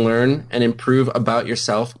things you can learn and improve about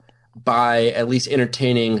yourself by at least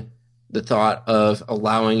entertaining the thought of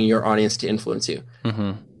allowing your audience to influence you.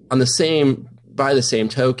 Mm-hmm. By the same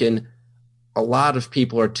token, a lot of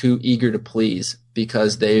people are too eager to please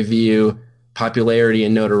because they view popularity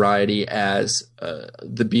and notoriety as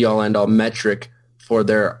the be-all, end-all metric for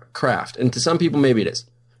their craft. And to some people, maybe it is.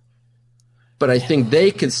 But I think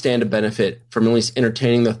they could stand to benefit from at least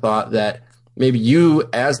entertaining the thought that maybe you,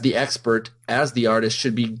 as the expert, as the artist,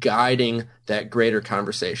 should be guiding that greater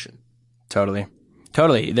conversation. Totally.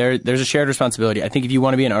 There's a shared responsibility. I think if you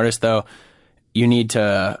want to be an artist, though, you need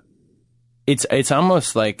to. It's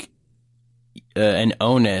almost like an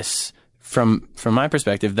onus from my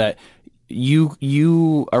perspective that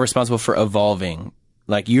you are responsible for evolving.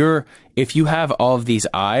 Like if you have all of these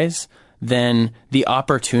eyes, then the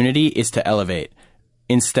opportunity is to elevate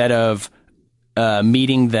instead of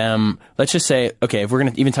meeting them. Let's just say, okay, if we're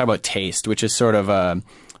going to even talk about taste, which is sort of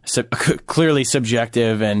clearly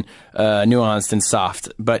subjective and nuanced and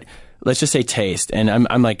soft, but let's just say taste, and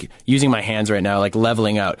I'm like using my hands right now, like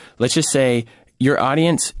leveling out. Let's just say your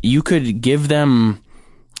audience, you could give them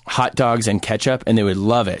hot dogs and ketchup and they would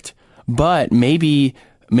love it. But maybe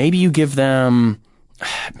you give them,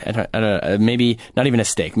 I don't know, maybe not even a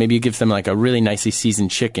steak. Maybe you give them like a really nicely seasoned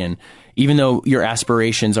chicken, even though your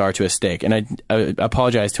aspirations are to a steak. And I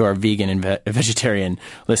apologize to our vegan and vegetarian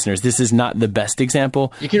listeners. This is not the best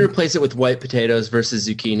example. You can replace it with white potatoes versus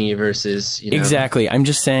zucchini versus, Exactly. I'm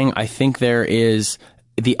just saying, I think there is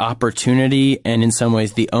the opportunity and in some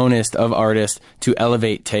ways the onus of artists to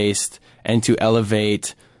elevate taste and to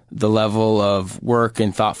elevate the level of work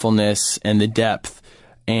and thoughtfulness and the depth.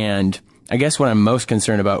 And I guess what I'm most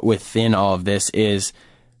concerned about within all of this is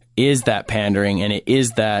that pandering, and it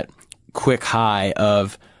is that quick high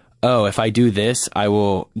of, oh, if I do this, I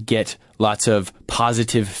will get lots of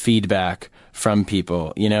positive feedback from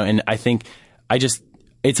people, and I think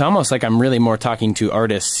it's almost like I'm really more talking to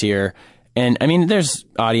artists here. And I mean, there's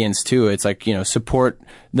audience too. It's like, support,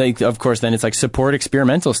 like, of course, then it's like support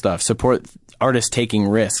experimental stuff, support artists taking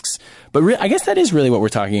risks. But I guess that is really what we're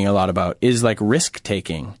talking a lot about, is like risk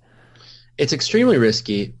taking. It's extremely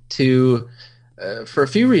risky to, for a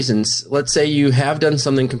few reasons. Let's say you have done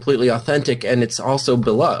something completely authentic and it's also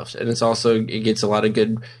beloved, and it gets a lot of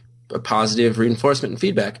good positive reinforcement and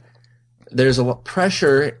feedback. There's a lot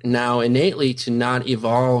pressure now innately to not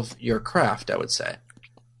evolve your craft, I would say.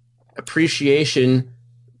 Appreciation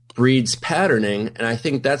breeds patterning, and I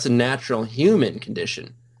think that's a natural human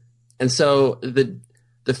condition. And so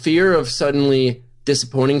the fear of suddenly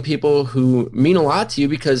disappointing people who mean a lot to you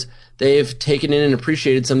because they've taken in and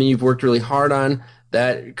appreciated something you've worked really hard on,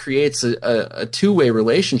 that creates a two-way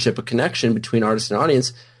relationship, a connection between artist and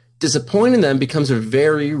audience. Disappointing them becomes a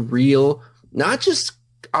very real, not just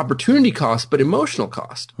opportunity cost, but emotional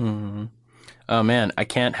cost. Mm-hmm. Oh man, I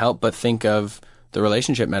can't help but think of the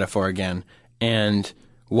relationship metaphor again, and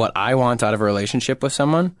what I want out of a relationship with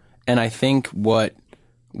someone. And I think what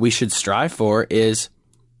we should strive for is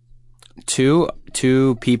two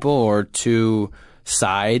people or two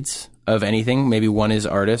sides of anything. Maybe one is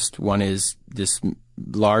artist, one is this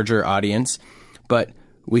larger audience, but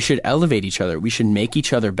we should elevate each other. We should make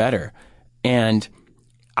each other better. And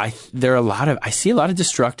I see a lot of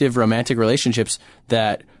destructive romantic relationships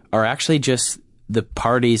that are actually just the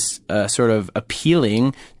parties sort of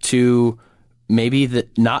appealing to maybe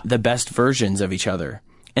not the best versions of each other.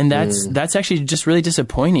 And that's actually just really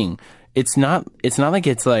disappointing. It's not like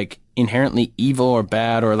it's like inherently evil or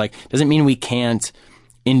bad, or like doesn't mean we can't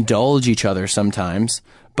indulge each other sometimes.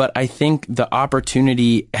 But I think the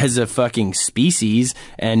opportunity as a fucking species,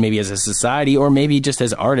 and maybe as a society, or maybe just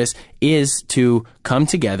as artists, is to come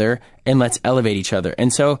together and let's elevate each other.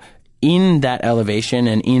 And so in that elevation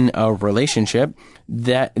and in a relationship,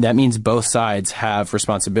 that means both sides have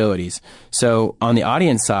responsibilities. So on the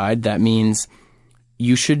audience side, that means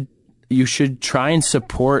you should try and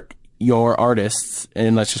support your artists,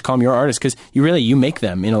 and let's just call them your artists, because you make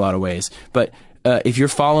them in a lot of ways. But if you're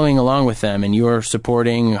following along with them and you're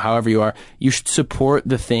supporting however you are, you should support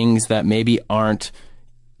the things that maybe aren't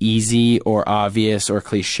easy or obvious or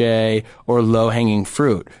cliche or low-hanging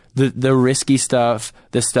fruit. The risky stuff,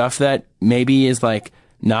 the stuff that maybe is like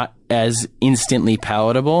not as instantly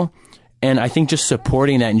palatable. And I think just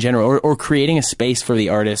supporting that in general, or creating a space for the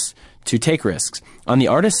artists to take risks. On the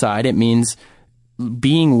artist side, it means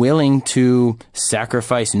being willing to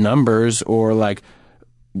sacrifice numbers or like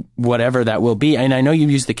whatever that will be. And I know you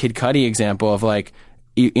used the Kid Cudi example of like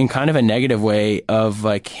in kind of a negative way of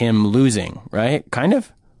like him losing, right? Kind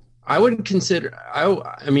of. I wouldn't consider.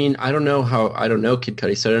 I mean, I don't know Kid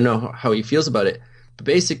Cudi, so I don't know how he feels about it. But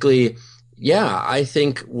basically, yeah, I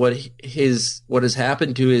think what has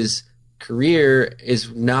happened to his career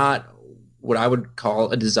is not what I would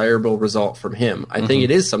call a desirable result from him. I think it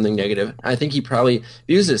is something negative. I think he probably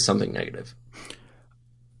views it as something negative.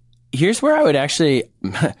 Here's where I would actually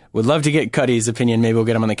would love to get Cudi's opinion. Maybe we'll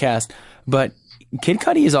get him on the cast. But Kid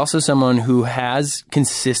Cudi is also someone who has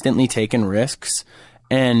consistently taken risks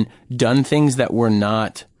and done things that were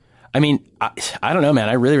not. I mean, I don't know, man.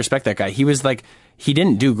 I really respect that guy. He was like, he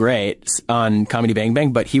didn't do great on Comedy Bang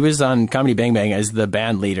Bang, but he was on Comedy Bang Bang as the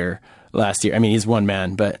band leader last year. I mean, he's one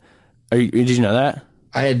man, but did you know that?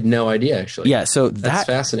 I had no idea, actually. Yeah, so that's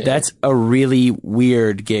fascinating. That's a really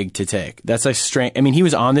weird gig to take. That's like strange. I mean, he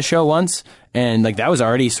was on the show once, and like that was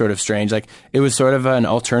already sort of strange. Like it was sort of an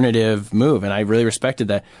alternative move, and I really respected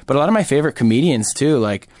that. But a lot of my favorite comedians too,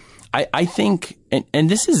 like I think, and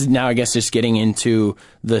this is now, I guess, just getting into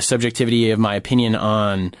the subjectivity of my opinion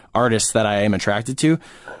on artists that I am attracted to.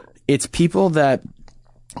 It's people that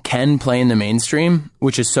can play in the mainstream,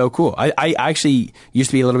 which is so cool. I actually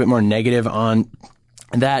used to be a little bit more negative on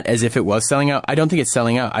that as if it was selling out. I don't think it's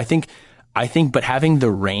selling out. I think, but having the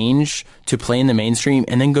range to play in the mainstream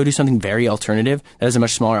and then go do something very alternative that has a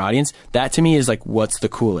much smaller audience, that to me is like what's the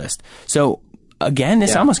coolest. So again,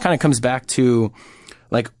 this almost kind of comes back to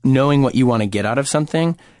like knowing what you want to get out of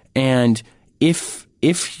something. And if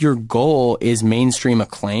your goal is mainstream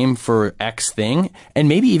acclaim for X thing, and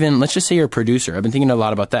maybe even, let's just say you're a producer. I've been thinking a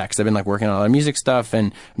lot about that because I've been like working on a lot of music stuff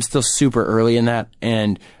and I'm still super early in that.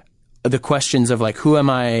 And the questions of like, who am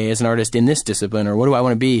I as an artist in this discipline, or what do I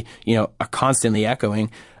want to be, are constantly echoing.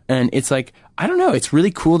 And it's like, I don't know, it's really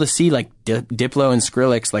cool to see like Diplo and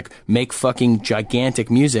Skrillex like make fucking gigantic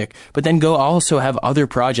music, but then go also have other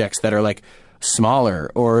projects that are like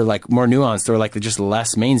smaller or like more nuanced or like just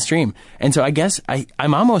less mainstream. And so I guess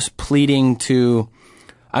I'm almost pleading to,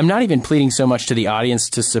 I'm not even pleading so much to the audience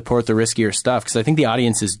to support the riskier stuff, because I think the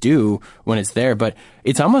audiences do when it's there, but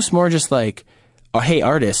it's almost more just like, oh, hey,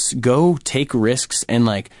 artists, go take risks and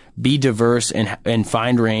like be diverse and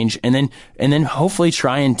find range, and then hopefully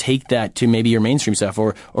try and take that to maybe your mainstream stuff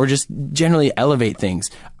or just generally elevate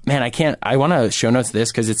things. Man, I want to show notes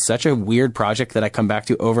this because it's such a weird project that I come back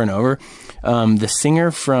to over and over. The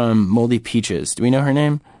singer from Moldy Peaches, do we know her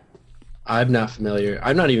name? I'm not familiar.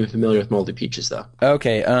 I'm not even familiar with Moldy Peaches though.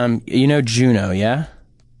 Okay, you know Juno, yeah?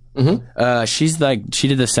 Mm-hmm. She's like, she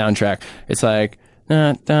did the soundtrack. It's like,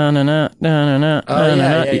 just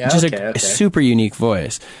a super unique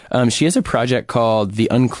voice. She has a project called The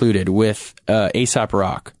Uncluded with A$AP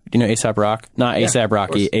Rock. Do you know A$AP Rock? Not A$AP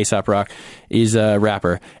Rocky. A$AP Rock is a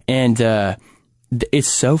rapper, and it's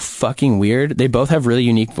so fucking weird. They both have really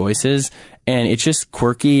unique voices, and it's just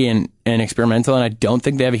quirky and experimental, and I don't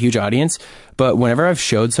think they have a huge audience. But whenever I've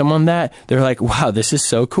showed someone that, they're like, wow, this is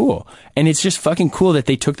so cool. And it's just fucking cool that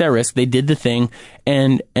they took that risk, they did the thing,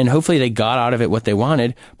 and hopefully they got out of it what they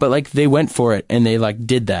wanted, but like they went for it and they like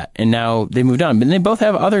did that, and now they moved on. But they both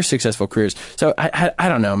have other successful careers. So I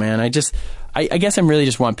don't know, man. I guess I'm really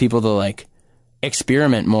just want people to like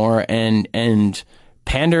experiment more and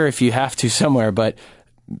pander if you have to somewhere, but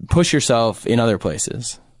push yourself in other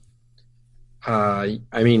places. I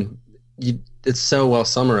mean, it's so well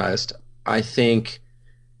summarized. I think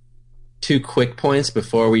 2 quick points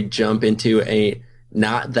before we jump into a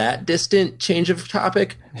not that distant change of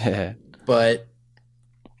topic. But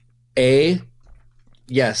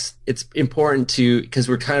yes, it's important to, because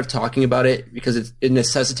we're kind of talking about it, because it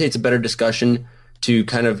necessitates a better discussion to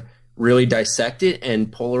kind of really dissect it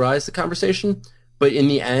and polarize the conversation. But in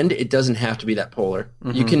the end, it doesn't have to be that polar.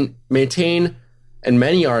 Mm-hmm. You can maintain, and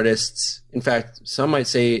many artists, in fact, some might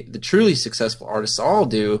say the truly successful artists all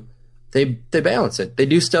do, they balance it. They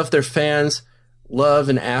do stuff their fans love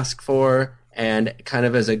and ask for, and kind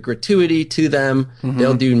of as a gratuity to them,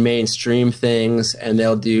 they'll do mainstream things, and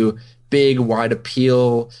they'll do big, wide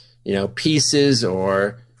appeal, pieces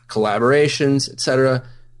or collaborations, etc.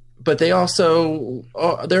 But they also,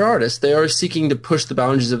 they're artists. They are seeking to push the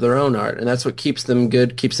boundaries of their own art, and that's what keeps them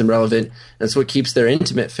good, keeps them relevant. That's what keeps their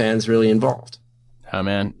intimate fans really involved. Oh,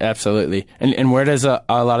 man, absolutely. And where does a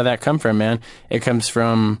lot of that come from, man? It comes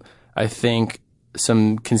from, I think,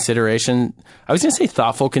 some consideration. I was going to say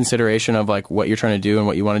thoughtful consideration of like what you're trying to do and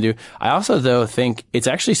what you want to do. I also, though, think it's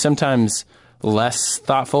actually sometimes less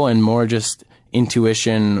thoughtful and more just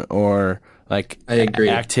intuition or like I agree.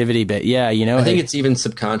 Activity. But yeah, I think it's even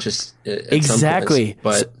subconscious. Exactly.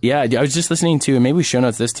 But yeah, I was just listening to, and maybe we show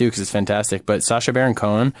notes this too because it's fantastic. But Sacha Baron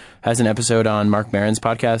Cohen has an episode on Mark Maron's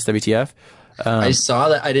podcast, WTF. I saw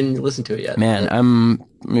that. I didn't listen to it yet. Man, I'm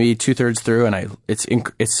maybe 2/3 through, and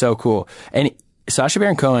it's so cool. And Sacha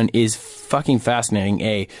Baron Cohen is fucking fascinating,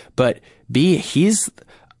 A, but B, he's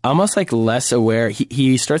almost like less aware.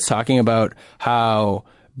 He starts talking about how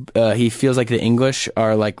he feels like the English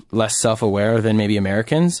are like less self-aware than maybe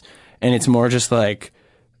Americans, and it's more just like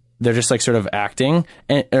they're just like sort of acting,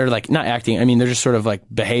 or like not acting. I mean, they're just sort of like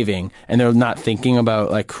behaving, and they're not thinking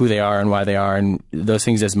about like who they are and why they are and those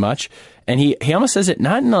things as much. And he almost says it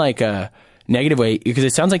not in like a negative way, because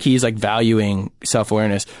it sounds like he's like valuing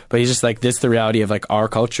self-awareness, but he's just like, this is the reality of like our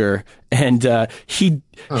culture. And he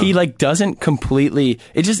like doesn't completely,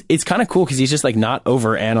 it's kind of cool because he's just like not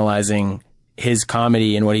over analyzing his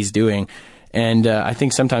comedy and what he's doing. And I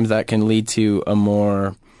think sometimes that can lead to a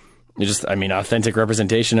more authentic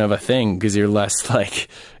representation of a thing, because you're less like,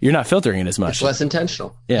 you're not filtering it as much. It's less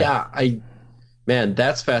intentional. Yeah. Man,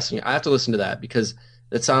 that's fascinating. I have to listen to that because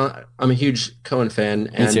I'm a huge Cohen fan,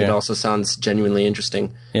 and it also sounds genuinely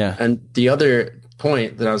interesting. Yeah. And the other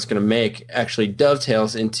point that I was going to make actually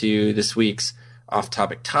dovetails into this week's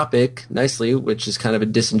off-topic topic nicely, which is kind of a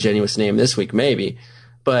disingenuous name this week, maybe.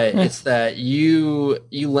 but it's that you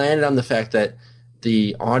landed on the fact that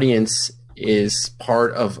the audience is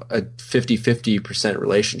part of a 50-50%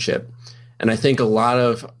 relationship. And I think a lot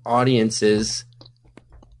of audiences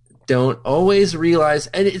don't always realize,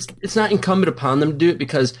 and it's not incumbent upon them to do it,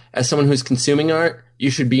 because as someone who's consuming art, you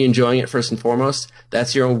should be enjoying it first and foremost.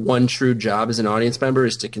 That's your one true job as an audience member,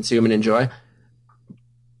 is to consume and enjoy.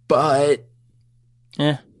 But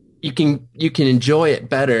you can enjoy it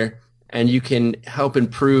better, and you can help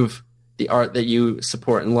improve the art that you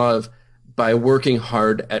support and love by working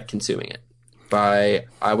hard at consuming it. By,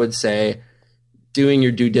 I would say, doing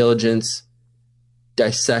your due diligence,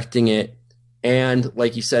 dissecting it, and,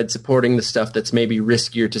 like you said, supporting the stuff that's maybe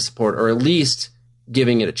riskier to support, or at least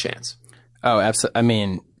giving it a chance. Oh, absolutely. I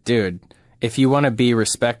mean, dude, if you want to be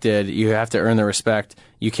respected, you have to earn the respect.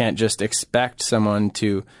 You can't just expect someone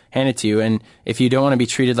to hand it to you. And if you don't want to be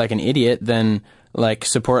treated like an idiot, then like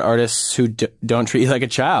support artists who don't treat you like a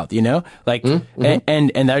child, you know, like,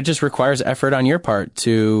 and that just requires effort on your part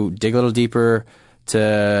to dig a little deeper,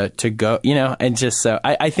 to go, you know, and just, so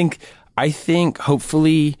I think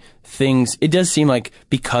hopefully it does seem like,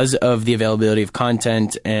 because of the availability of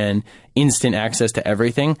content and instant access to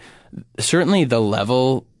everything, certainly the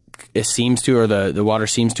level the water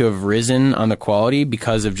seems to have risen on the quality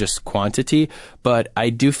because of just quantity. But I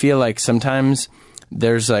do feel like sometimes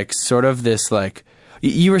there's like sort of this, like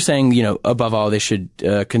you were saying, you know, above all, they should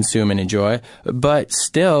consume and enjoy, but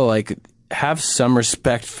still like have some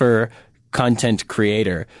respect for content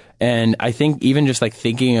creator. And I think even just like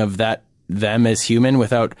thinking of them as human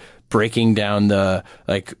without breaking down the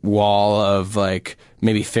like wall of like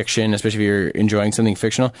maybe fiction, especially if you're enjoying something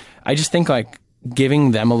fictional, I just think like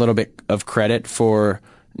giving them a little bit of credit for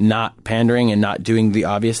not pandering and not doing the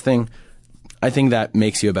obvious thing, I think that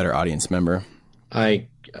makes you a better audience member. I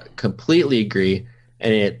completely agree.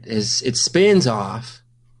 And it spins off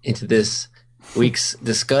into this week's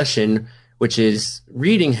discussion, which is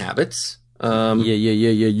reading habits. Yeah.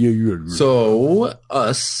 So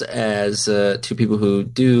us as two people who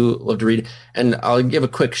do love to read, and I'll give a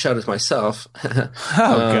quick shout out to myself.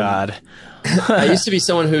 God. I used to be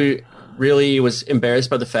someone who really was embarrassed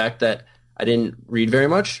by the fact that I didn't read very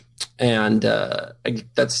much, and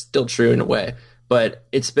that's still true in a way. But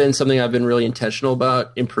it's been something I've been really intentional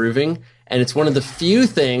about improving, and it's one of the few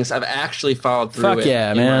things I've actually followed through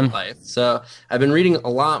in my life. So I've been reading a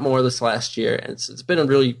lot more this last year, and it's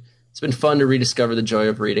been fun to rediscover the joy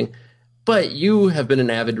of reading. But you have been an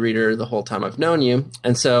avid reader the whole time I've known you,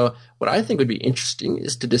 and so what I think would be interesting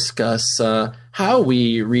is to discuss how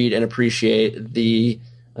we read and appreciate the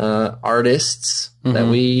artists that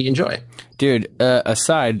we enjoy. Dude,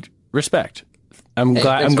 aside, respect. I'm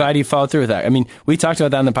glad you followed through with that. I mean, we talked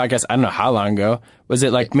about that on the podcast. I don't know how long ago. Was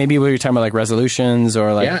it like maybe we were talking about like resolutions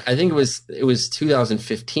or like? Yeah, I think it was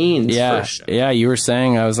 2015. Yeah, first show. Yeah. You were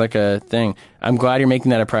saying I was like a thing. I'm glad you're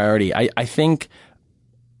making that a priority. I think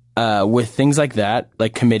with things like that,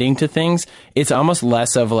 like committing to things, it's almost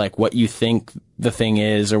less of like what you think the thing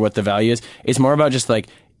is or what the value is. It's more about just like,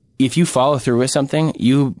 if you follow through with something,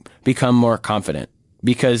 you become more confident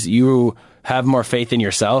because you have more faith in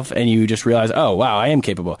yourself and you just realize, oh, wow, I am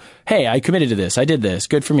capable. Hey, I committed to this. I did this.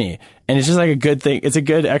 Good for me. And it's just like a good thing. It's a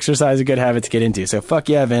good exercise, a good habit to get into. So fuck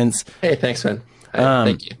yeah, Vince. Hey, thanks, man.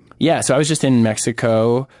 Thank you. Yeah. So I was just in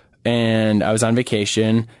Mexico and I was on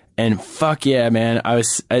vacation, and fuck yeah, man.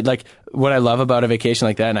 Like what I love about a vacation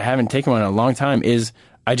like that, and I haven't taken one in a long time, is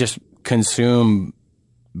I just consume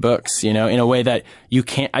books, you know, in a way that you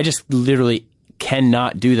can't. I just literally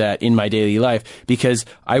cannot do that in my daily life because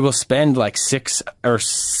I will spend like 6 or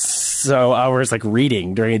so hours like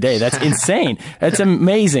reading during a day. That's insane. That's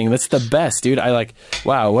amazing. That's the best, dude.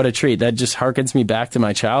 Wow, what a treat. That just harkens me back to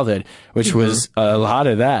my childhood, which was a lot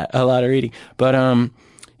of reading. But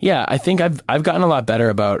yeah, I think I've gotten a lot better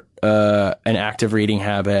about an active reading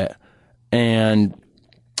habit, and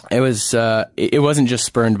it wasn't just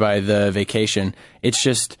spurned by the vacation. It's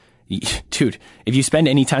just, dude, if you spend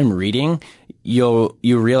any time reading, you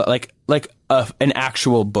realize like an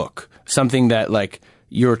actual book, something that like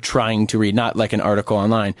you're trying to read, not like an article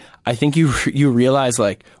online. I think you realize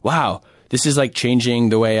like, wow, this is like changing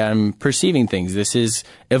the way I'm perceiving things. This is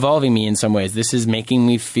evolving me in some ways. This is making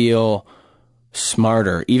me feel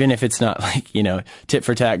smarter, even if it's not like, you know, tit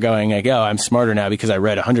for tat going like, oh, I'm smarter now because I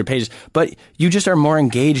read 100 pages, but you just are more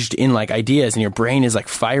engaged in like ideas and your brain is like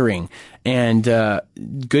firing, and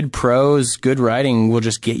good prose, good writing will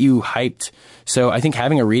just get you hyped. So I think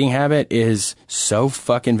having a reading habit is so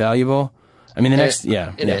fucking valuable. I mean, it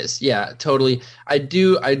is. Yeah, totally. I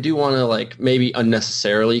do want to like maybe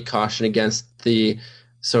unnecessarily caution against the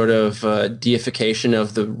sort of deification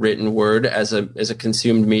of the written word as a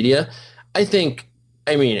consumed media. I think,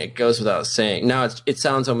 I mean, it goes without saying. Now it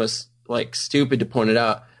sounds almost like stupid to point it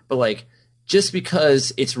out, but like just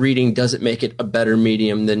because it's reading doesn't make it a better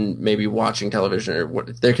medium than maybe watching television or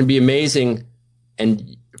what. There can be amazing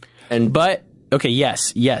but okay,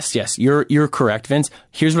 yes. You're correct, Vince.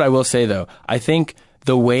 Here's what I will say though. I think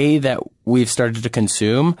the way that we've started to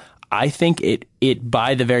consume, I think it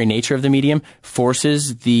by the very nature of the medium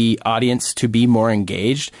forces the audience to be more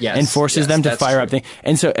engaged and forces them to fire up things.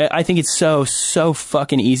 And so I think it's so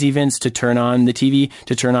fucking easy, Vince, to turn on the TV,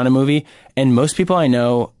 to turn on a movie. And most people I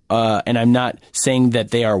know, and I'm not saying that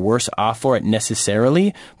they are worse off for it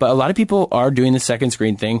necessarily, but a lot of people are doing the second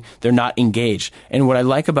screen thing. They're not engaged. And what I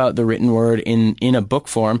like about the written word in a book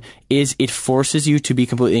form is it forces you to be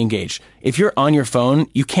completely engaged. If you're on your phone,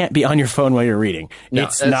 you can't be on your phone while you're reading. No,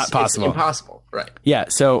 it's not possible. It's impossible. Right. Yeah.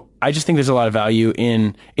 So I just think there's a lot of value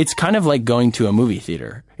in, it's kind of like going to a movie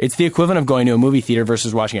theater. It's the equivalent of going to a movie theater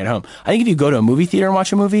versus watching at home. I think if you go to a movie theater and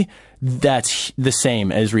watch a movie, that's the same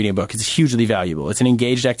as reading a book. It's hugely valuable. It's an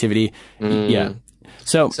engaged activity. Yeah.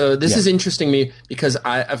 So this is interesting to me because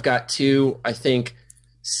I've got two, I think,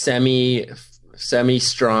 semi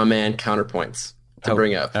straw man counterpoints to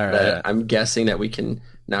bring up that I'm guessing that we can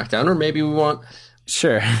knock down, or maybe we won't.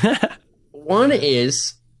 Sure. One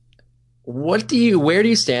is, where do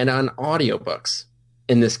you stand on audiobooks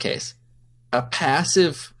in this case? A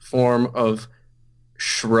passive form of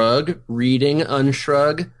reading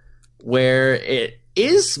unshrug, where it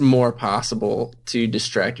is more possible to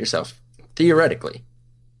distract yourself, theoretically.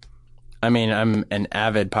 I mean, I'm an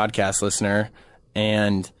avid podcast listener,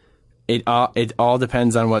 and it all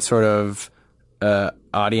depends on what sort of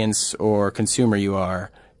audience or consumer you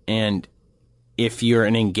are. And if you're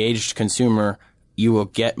an engaged consumer, you will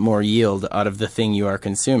get more yield out of the thing you are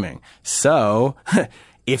consuming. So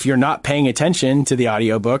if you're not paying attention to the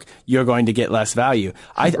audiobook, you're going to get less value.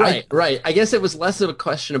 Right. I guess it was less of a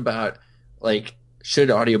question about, like, should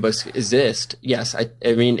audiobooks exist? Yes.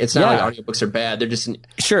 I mean, it's not like audiobooks are bad. They're just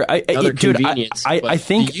another convenience. I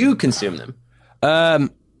think, do you consume them?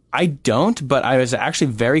 I don't, but I was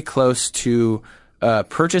actually very close to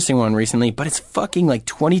purchasing one recently, but it's fucking like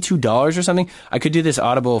 $22 or something. I could do this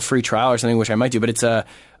Audible free trial or something, which I might do, but it's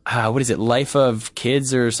what is it? Life of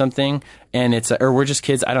Kids or something. And it's, or We're Just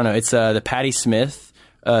Kids. I don't know. It's the Patti Smith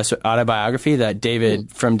autobiography that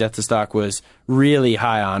David from Death to Stock was really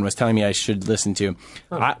high on, was telling me I should listen to.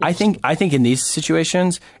 I think in these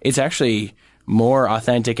situations, it's actually more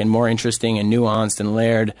authentic and more interesting and nuanced and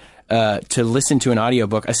layered to listen to an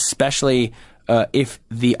audiobook, especially if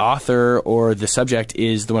the author or the subject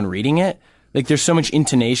is the one reading it. Like, there's so much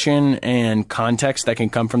intonation and context that can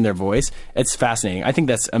come from their voice. It's fascinating. I think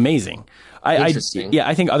that's amazing. Interesting.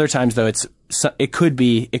 I think other times though, it could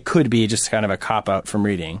be just kind of a cop out from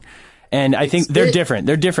reading. And I think they're different.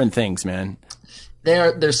 They're different things, man.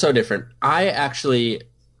 They're so different. I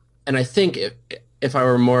think if I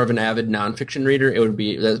were more of an avid nonfiction reader, it would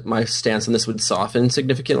be, my stance on this would soften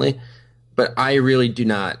significantly. But I really do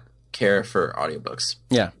not care for audiobooks.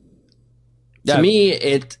 Yeah. To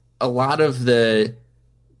me, a lot of the,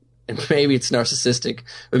 and maybe it's narcissistic,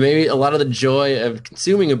 but maybe a lot of the joy of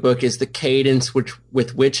consuming a book is the cadence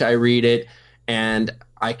with which I read it. And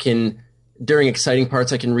I can, during exciting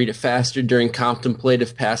parts, I can read it faster. During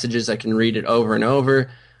contemplative passages, I can read it over and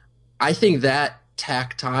over. I think that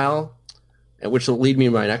tactile, which will lead me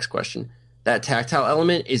to my next question, that tactile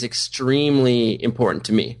element is extremely important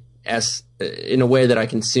to me as in a way that I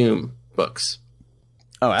consume books.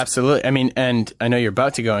 Oh, absolutely. I mean, and I know you're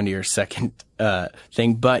about to go into your second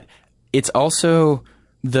thing, but it's also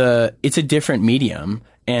it's a different medium.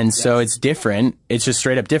 And so it's different. It's just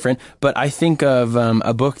straight up different. But I think of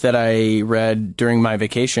a book that I read during my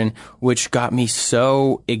vacation, which got me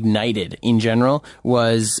so ignited in general,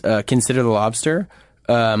 was Consider the Lobster.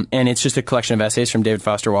 And it's just a collection of essays from David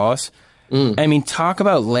Foster Wallace. I mean, talk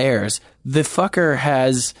about layers. The fucker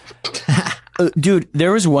has... dude,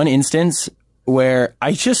 there was one instance where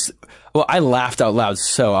I laughed out loud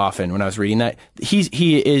so often when I was reading that.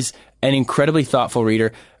 He is an incredibly thoughtful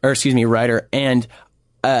writer, and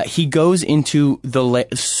he goes into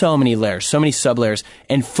so many layers, so many sub-layers,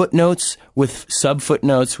 and footnotes with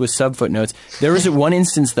sub-footnotes with sub-footnotes. There was one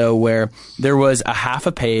instance, though, where there was a half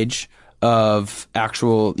a page of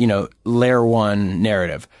actual, layer one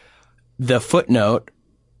narrative. The footnote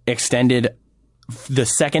extended the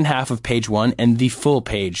second half of page 1 and the full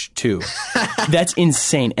page 2. That's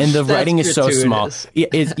insane. And the writing is so small.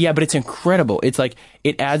 Yeah, but it's incredible. It's like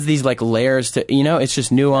it adds these like layers to, it's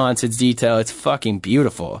just nuance, it's detail, it's fucking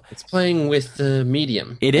beautiful. It's playing with the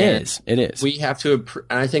medium. It is. We have to,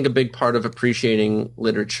 and I think a big part of appreciating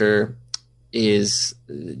literature is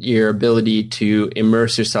your ability to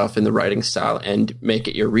immerse yourself in the writing style and make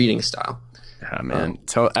it your reading style. Oh, man.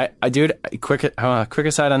 So, dude, quick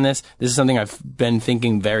aside on this. This is something I've been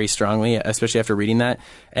thinking very strongly, especially after reading that.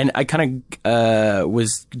 And I kind of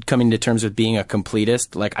was coming to terms with being a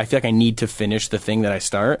completist. Like, I feel like I need to finish the thing that I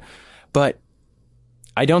start. But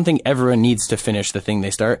I don't think everyone needs to finish the thing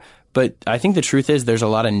they start. But I think the truth is there's a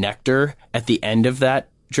lot of nectar at the end of that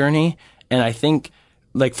journey. And I think,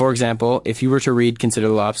 like, for example, if you were to read Consider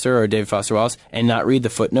the Lobster or David Foster Wallace and not read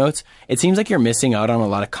the footnotes, it seems like you're missing out on a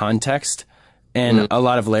lot of context and a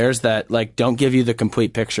lot of layers that like don't give you the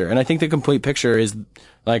complete picture. And I think the complete picture is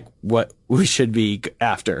like what we should be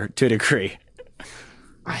after to a degree.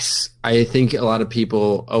 I think a lot of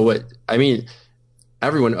people owe it. I mean,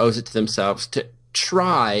 everyone owes it to themselves to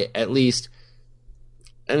try at least.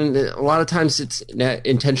 And a lot of times it's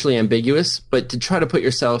intentionally ambiguous, but to try to put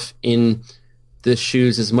yourself in the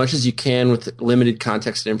shoes as much as you can with limited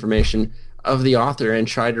context and information of the author and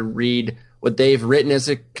try to read what they've written as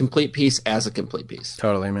a complete piece.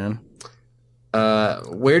 Totally, man.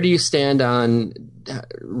 Where do you stand on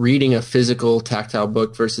reading a physical, tactile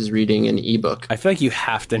book versus reading an ebook? I feel like you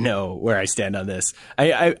have to know where I stand on this.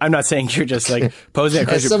 I'm not saying you're just like posing a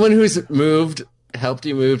question. As someone who's helped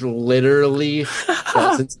you move literally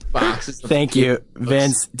dozens of boxes. Thank you,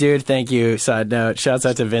 Vince. Dude, thank you. Side note, shouts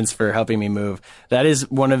out to Vince for helping me move. That is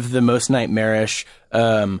one of the most nightmarish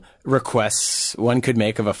requests one could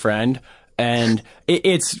make of a friend. And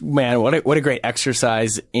it's, man, what a great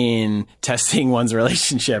exercise in testing one's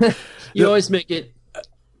relationship. You always make it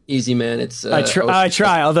easy, man. It's I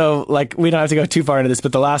try, although like we don't have to go too far into this,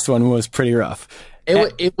 but the last one was pretty rough.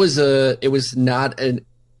 It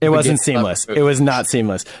wasn't seamless. It was not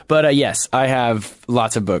seamless. But yes, I have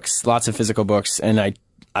lots of books, lots of physical books, and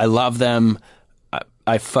I love them.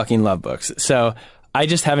 I fucking love books. So I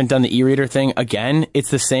just haven't done the e-reader thing. Again, it's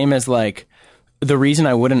the same as like the reason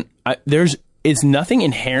I wouldn't, it's nothing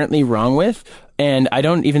inherently wrong with, and I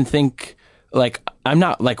don't even think like I'm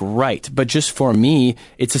not like right, but just for me,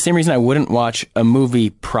 it's the same reason I wouldn't watch a movie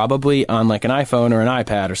probably on like an iPhone or an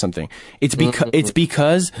iPad or something. It's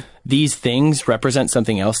because these things represent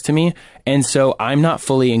something else to me, and so I'm not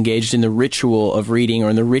fully engaged in the ritual of reading or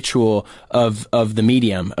in the ritual of the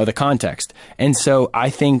medium or the context. And so I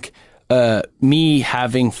think me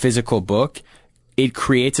having physical book, it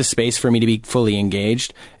creates a space for me to be fully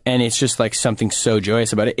engaged, and it's just like something so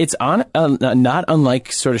joyous about it. It's not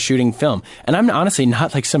unlike sort of shooting film, and I'm honestly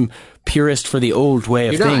not like some purist for the old way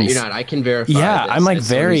of things. You're not. I can verify. Yeah, this. I'm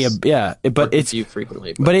like but it's you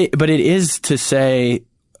frequently. But it is to say,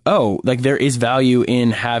 oh, like there is value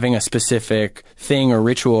in having a specific thing or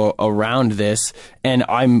ritual around this, and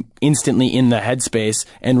I'm instantly in the headspace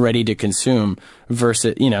and ready to consume.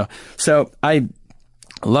 Versus, so I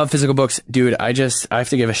love physical books. Dude, I have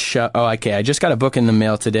to give a shout. Oh, okay. I just got a book in the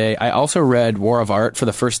mail today. I also read War of Art for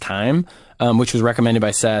the first time, which was recommended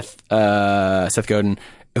by Seth Godin,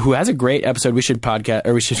 who has a great episode. We should podcast,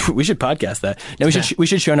 or we should podcast that. No, we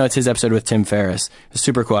should show notes his episode with Tim Ferriss. It's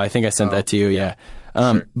super cool. I think I sent that to you. Yeah.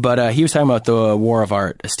 Sure. But he was talking about the War of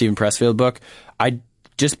Art, a Stephen Pressfield book. I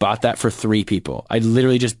just bought that for 3 people. I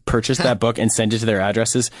literally just purchased that book and sent it to their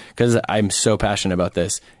addresses because I'm so passionate about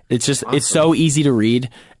this. It's just, awesome. It's so easy to read,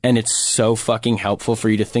 and it's so fucking helpful for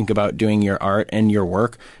you to think about doing your art and your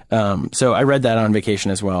work. So I read that on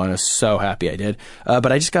vacation as well, and I was so happy I did.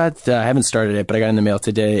 But I just got, I haven't started it, but I got in the mail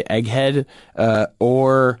today, Egghead,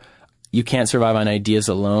 or You Can't Survive on Ideas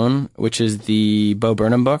Alone, which is the Bo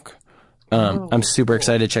Burnham book. I'm super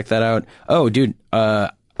excited to check that out. Oh, dude,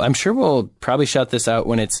 I'm sure we'll probably shout this out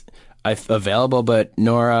when it's available, but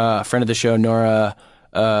Nora, a friend of the show, Nora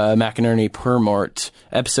McInerney Permort,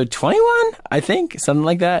 episode 21, I think, something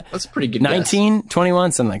like that. That's a pretty good 19,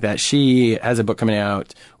 21, something like that. She has a book coming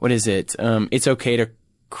out. What is it? It's Okay to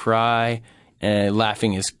Cry, and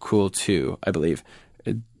Laughing is Cool Too, I believe.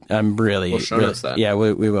 I'm really, we'll show us that. Yeah,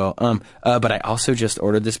 we will. But I also just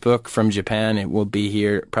ordered this book from Japan. It will be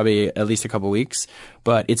here probably at least a couple weeks.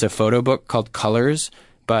 But it's a photo book called Colors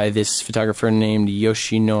by this photographer named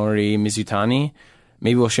Yoshinori Mizutani.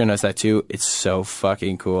 Maybe we'll show us that too. It's so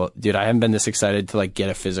fucking cool. Dude, I haven't been this excited to like get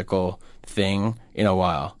a physical thing in a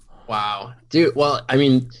while. Wow. Dude, well, I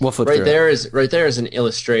mean, we'll flip right there is an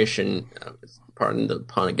illustration, pardon the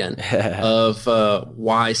pun again, of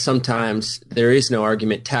why sometimes there is no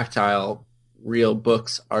argument tactile real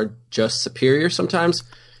books are just superior sometimes.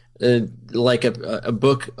 Like a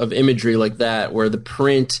book of imagery like that, where the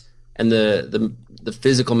print and the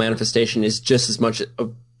physical manifestation is just as much a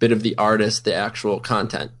bit of the artist, the actual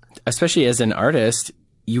content. Especially as an artist,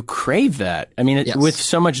 you crave that. I mean, Yes. with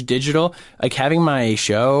so much digital, like having my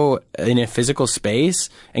show in a physical space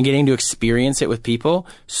and getting to experience it with people,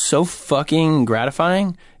 so fucking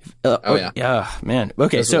gratifying. Oh, yeah. Yeah, man.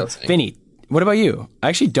 Okay, Goes so without saying. Vinny, what about you? I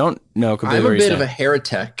actually don't know completely I'm what a you're bit saying. of a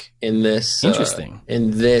heretic in this. Interesting.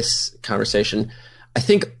 In this conversation, I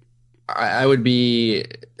think I would be.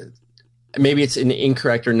 Maybe it's an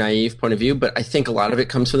incorrect or naive point of view, but I think a lot of it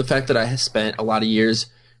comes from the fact that I have spent a lot of years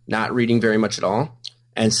not reading very much at all.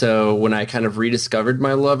 And so when I kind of rediscovered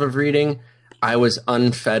my love of reading, I was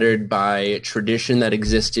unfettered by tradition that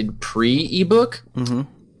existed pre-ebook.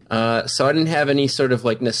 Mm-hmm. So I didn't have any sort of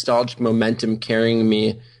like nostalgic momentum carrying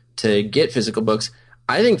me to get physical books.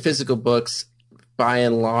 I think physical books, by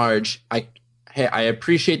and large, I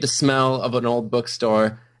appreciate the smell of an old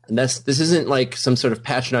bookstore. And this isn't like some sort of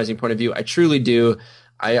patronizing point of view. I truly do.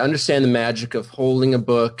 I understand the magic of holding a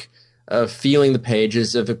book, of feeling the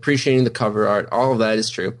pages, of appreciating the cover art. All of that is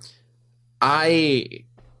true. I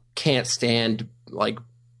can't stand like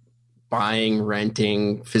buying,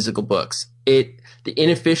 renting physical books. The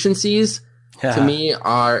inefficiencies to me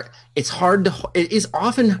it is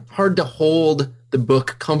often hard to hold the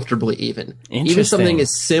book comfortably even something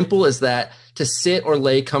as simple as that, to sit or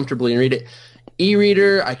lay comfortably and read it.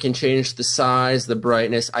 E-reader, I can change the size, the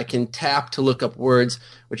brightness. I can tap to look up words,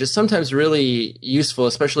 which is sometimes really useful,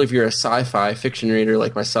 especially if you're a sci-fi fiction reader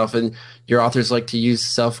like myself and your authors like to use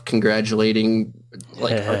self-congratulating,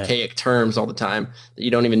 like archaic terms all the time that you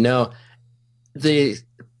don't even know. The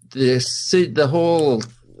whole,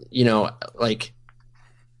 like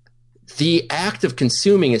the act of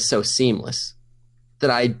consuming is so seamless that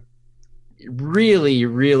I really,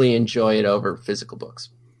 really enjoy it over physical books.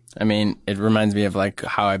 I mean, it reminds me of like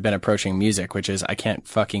how I've been approaching music, which is I can't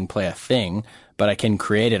fucking play a thing, but I can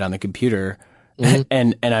create it on the computer. Mm-hmm.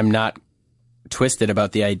 And I'm not twisted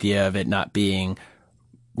about the idea of it not being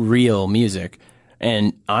real music.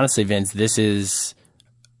 And honestly, Vince, this is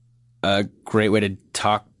a great way to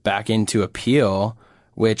talk back into appeal,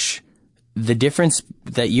 which the difference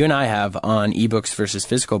that you and I have on ebooks versus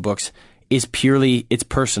physical books is purely, it's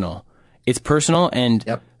personal. It's personal. And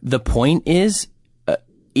the point is,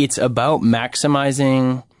 it's about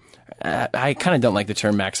maximizing. I kind of don't like the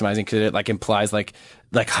term maximizing because it like implies like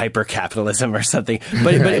hyper capitalism or something.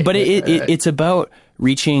 But it's about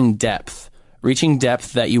reaching depth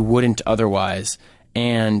that you wouldn't otherwise.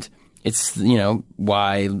 And it's,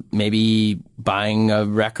 why maybe buying a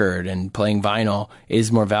record and playing vinyl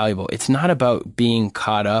is more valuable. It's not about being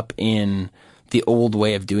caught up in the old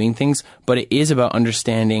way of doing things, but it is about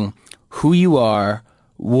understanding who you are,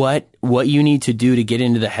 what you need to do to get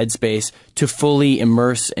into the headspace to fully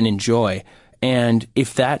immerse and enjoy. And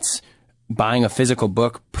if that's buying a physical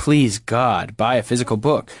book, please God, buy a physical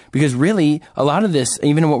book. Because really, a lot of this,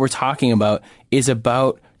 even what we're talking about, is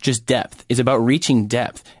about just depth. It's about reaching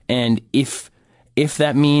depth. And if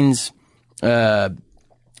that means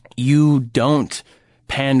you don't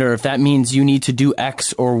pander, if that means you need to do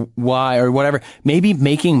X or Y or whatever, maybe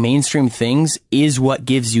making mainstream things is what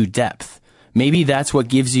gives you depth. Maybe that's what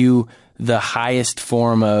gives you the highest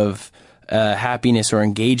form of happiness or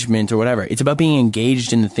engagement or whatever. It's about being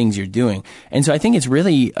engaged in the things you're doing. And so I think it's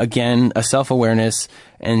really, again, a self-awareness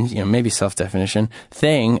and maybe self-definition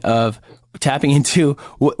thing of tapping into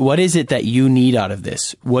what is it that you need out of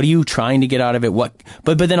this? What are you trying to get out of it?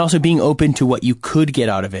 But then also being open to what you could get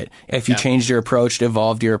out of it. If you changed your approach,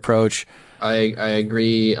 evolved your approach. I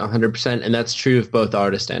agree 100%, and that's true of both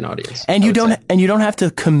artist and audience. And you don't have to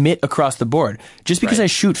commit across the board. Just because I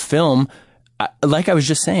shoot film, like I was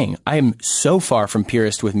just saying, I am so far from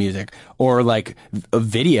purist with music or like a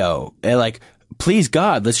video. Like, please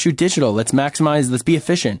God, let's shoot digital. Let's maximize. Let's be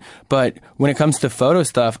efficient. But when it comes to photo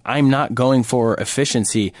stuff, I'm not going for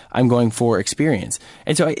efficiency. I'm going for experience.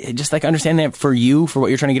 And so I just like understand that for you, for what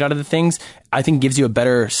you're trying to get out of the things, I think gives you a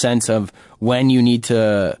better sense of when you need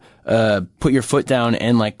to put your foot down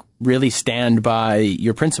and like really stand by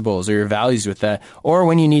your principles or your values with that, or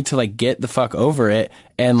when you need to like get the fuck over it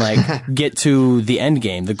and like get to the end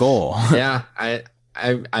game, the goal. Yeah,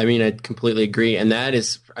 I mean, I completely agree, and that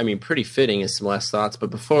is, I mean, pretty fitting as some last thoughts.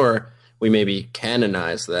 But before we maybe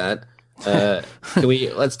canonize that,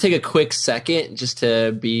 let's take a quick second just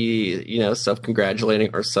to be,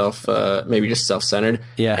 self-congratulating or maybe just self-centered,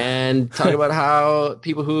 and talk about how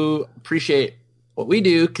people who appreciate what we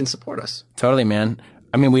do can support us. Totally, man.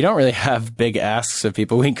 I mean, we don't really have big asks of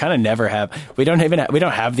people. We kind of never have. We don't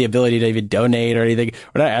have the ability to even donate or anything.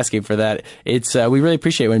 We're not asking for that. It's, we really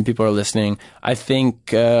appreciate when people are listening. I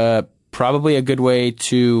think, probably a good way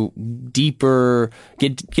to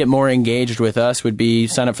get more engaged with us would be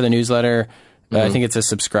sign up for the newsletter. I think it's a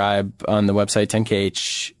subscribe on the website,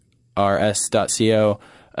 10khrs.co.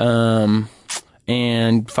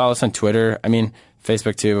 And follow us on Twitter. I mean,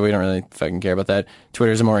 Facebook too, but we don't really fucking care about that.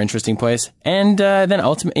 Twitter is a more interesting place. And then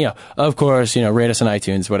ultimately, of course, rate us on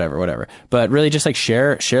iTunes, whatever. But really just like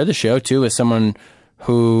share the show too with someone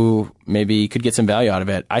who maybe could get some value out of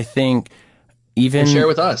it. I think even... And share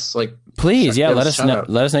with us. Like, please, let us know.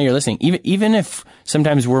 Let us know you're listening. Even if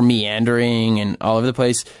sometimes we're meandering and all over the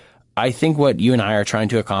place, I think what you and I are trying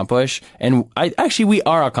to accomplish, and we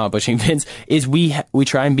are accomplishing, Vince, is we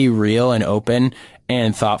try and be real and open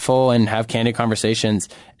and thoughtful and have candid conversations.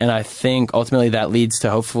 And I think ultimately that leads to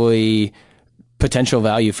hopefully potential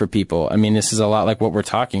value for people. I mean, this is a lot like what we're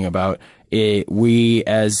talking about.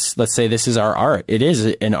 Let's say this is our art. It is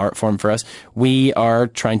an art form for us. We are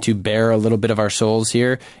trying to bear a little bit of our souls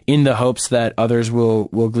here in the hopes that others will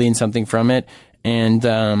glean something from it.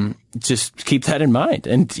 And just keep that in mind.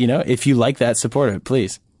 And, if you like that, support it,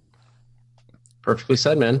 please. Perfectly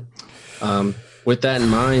said, man. With that in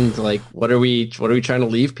mind, like, what are we trying to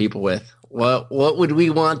leave people with? What would we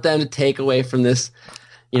want them to take away from this,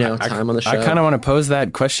 time on the show? I kind of want to pose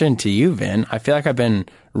that question to you, Vin. I feel like I've been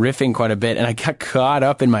riffing quite a bit, and I got caught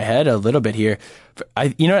up in my head a little bit here. I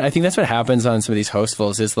think that's what happens on some of these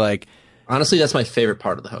hostfuls is like... Honestly, that's my favorite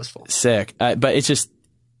part of the hostful. Sick. But it's just...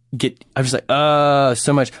 I'm just like,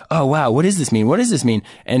 so much. Oh, wow. What does this mean? What does this mean?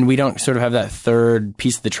 And we don't sort of have that third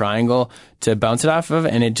piece of the triangle to bounce it off of.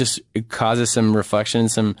 And it causes some reflection,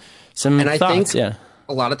 some and thoughts. I think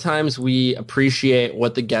a lot of times we appreciate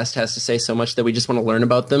what the guest has to say so much that we just want to learn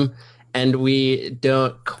about them. And we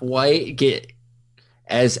don't quite get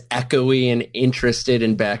as echoey and interested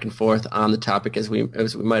and back and forth on the topic as we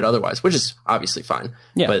might otherwise, which is obviously fine.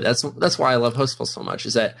 Yeah. But that's why I love Hostful so much,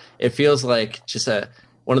 is that it feels like just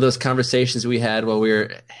one of those conversations we had while we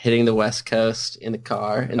were hitting the West Coast in the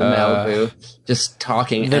car in the Malibu, just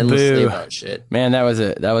talking endlessly about shit. Man, that was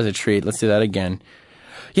a treat. Let's do that again.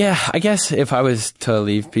 Yeah, I guess if I was to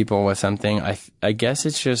leave people with something, I guess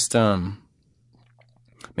it's just, I've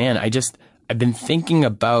been thinking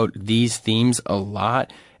about these themes a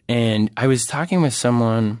lot, and I was talking with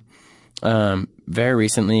someone very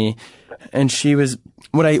recently, and she was...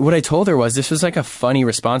 What I told her was, this was like a funny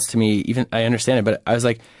response to me. Even I understand it, but I was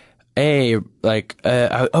like, hey, like,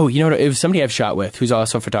 it was somebody I've shot with who's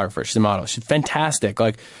also a photographer. She's a model. She's fantastic.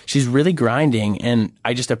 Like, she's really grinding, and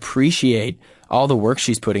I just appreciate all the work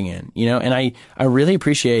she's putting in, and I really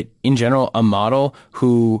appreciate in general a model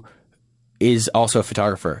who is also a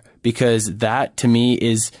photographer, because that to me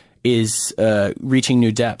is reaching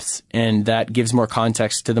new depths, and that gives more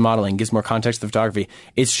context to the modeling, gives more context to the photography.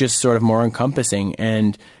 It's just sort of more encompassing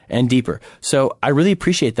and deeper. So I really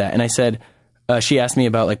appreciate that. And I said, she asked me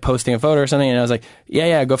about like posting a photo or something, and I was like,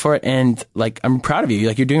 yeah, go for it. And like, I'm proud of you.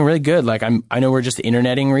 Like, you're doing really good. Like, I know we're just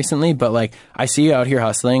interneting recently, but like, I see you out here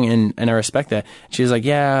hustling, and I respect that. She was like,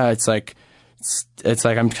 yeah, it's like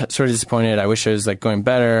I'm sort of disappointed. I wish I was like going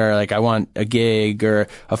better. Like, I want a gig or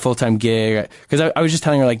a full-time gig. Cause I was just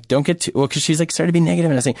telling her like, don't get too, cause she's like started to be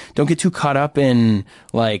negative, and I was saying, don't get too caught up in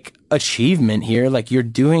like achievement here. Like, you're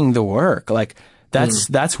doing the work. Like,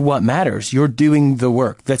 that's what matters. You're doing the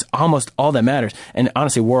work. That's almost all that matters. And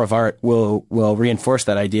honestly, War of Art will reinforce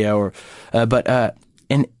that idea.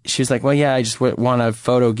 And she was like, well, yeah, I just want a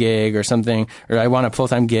photo gig or something, or I want a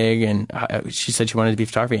full-time gig. And she said she wanted to be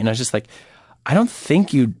photography. And I was just like, I don't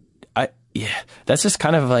think that's just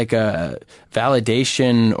kind of like a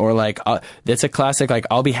validation, or like, that's a classic, like,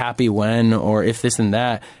 I'll be happy when, or if this and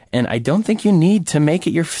that. And I don't think you need to make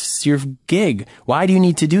it your gig. Why do you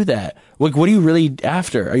need to do that? Like, what are you really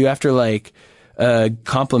after? Are you after like,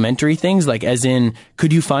 complementary things? Like, as in,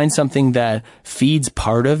 could you find something that feeds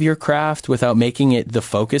part of your craft without making it the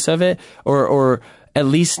focus of it? Or at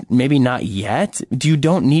least maybe not yet. You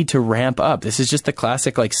don't need to ramp up. This is just the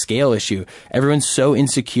classic like scale issue. Everyone's so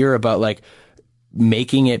insecure about like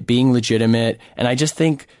making it being legitimate. And I just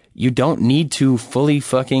think you don't need to fully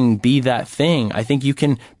fucking be that thing. I think you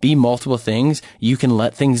can be multiple things. You can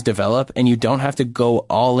let things develop, and you don't have to go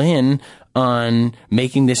all in on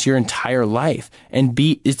making this your entire life. And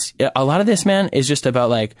it's a lot of this, man, is just about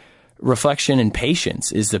like reflection and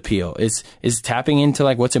patience is the appeal. Is tapping into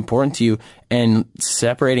like what's important to you and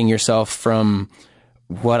separating yourself from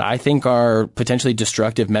what I think are potentially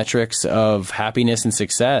destructive metrics of happiness and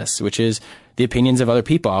success, which is the opinions of other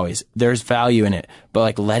people always. There's value in it, but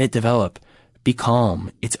like, let it develop. be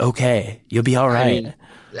calm. It's okay. You'll be all right.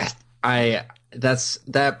 That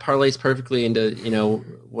parlays perfectly into,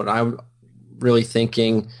 what I'm really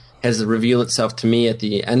thinking has revealed itself to me at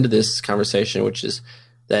the end of this conversation, which is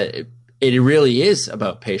that it really is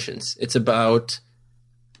about patience. It's about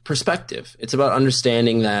perspective. It's about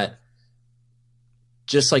understanding that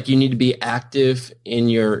just like you need to be active in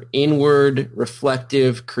your inward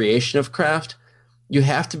reflective creation of craft, you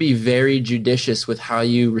have to be very judicious with how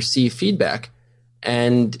you receive feedback.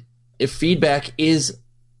 And if feedback is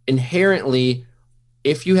inherently,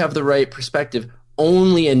 if you have the right perspective,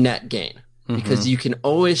 only a net gain, because you can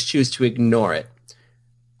always choose to ignore it.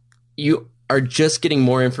 You are just getting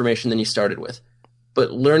more information than you started with.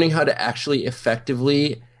 But learning how to actually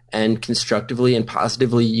effectively and constructively and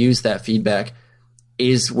positively use that feedback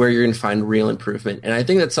is where you're going to find real improvement. And I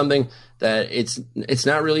think that's something that it's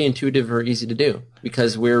not really intuitive or easy to do,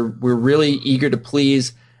 because we're really eager to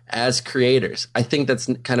please as creators. I think that's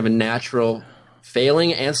kind of a natural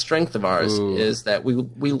failing and strength of ours. Is that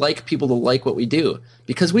we like people to like what we do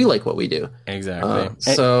because we like what we do. Exactly.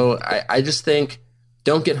 So I just think,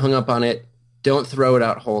 don't get hung up on it. Don't throw it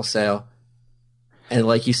out wholesale. And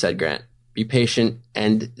like you said, Grant, be patient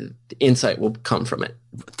and the insight will come from it.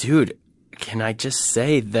 Dude, can I just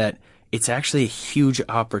say that it's actually a huge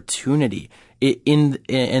opportunity. And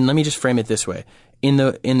let me just frame it this way. In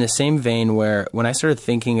the same vein where when I started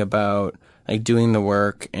thinking about like doing the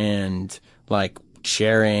work and like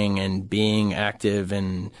sharing and being active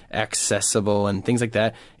and accessible and things like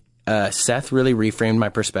that, Seth really reframed my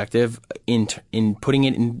perspective in putting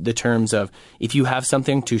it in the terms of, if you have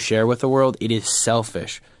something to share with the world, it is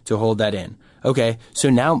selfish to hold that in. Okay,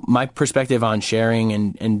 so now my perspective on sharing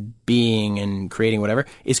and being and creating whatever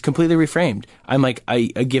is completely reframed. I'm like, I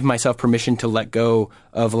give myself permission to let go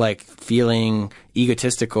of like feeling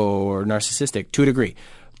egotistical or narcissistic to a degree.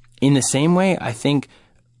 In the same way, I think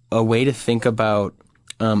a way to think about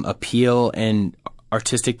appeal and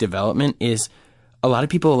artistic development is, a lot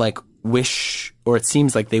of people like wish, or it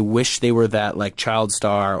seems like they wish they were that like child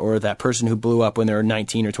star or that person who blew up when they were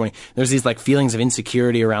 19 or 20. There's these like feelings of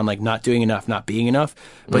insecurity around like not doing enough, not being enough.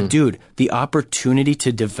 But dude, the opportunity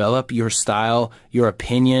to develop your style, your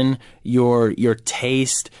opinion, your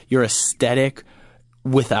taste, your aesthetic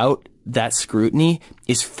without that scrutiny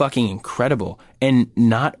is fucking incredible. And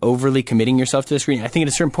not overly committing yourself to the scrutiny. I think at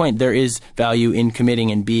a certain point there is value in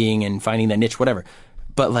committing and being and finding that niche, whatever.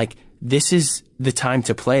 But like, this is the time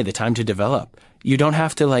to play, the time to develop. You don't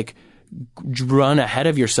have to like run ahead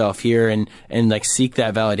of yourself here and like seek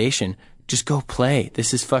that validation. Just go play.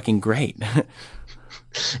 This is fucking great.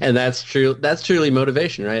 And that's true. That's truly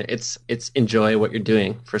motivation, right? It's enjoy what you're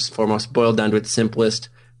doing. First and foremost, boiled down to its simplest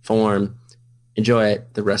form. Enjoy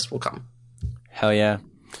it. The rest will come. Hell yeah.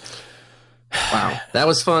 Wow, that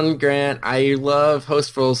was fun, Grant. I love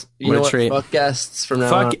hostfuls. You know what? Fuck guests from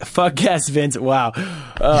now on. Fuck guests, Vince. Wow.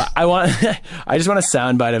 I just want a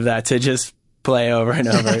soundbite of that to just play over and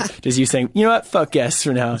over. Just you saying, you know what? Fuck guests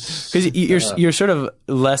for now. Because you're sort of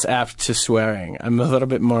less apt to swearing. I'm a little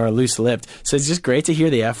bit more loose-lipped. So it's just great to hear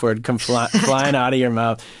the F word come flying out of your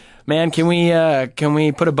mouth. Man, can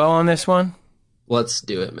we put a bow on this one? Let's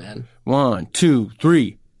do it, man. 1, 2,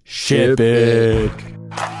 3. Ship it. Ship it.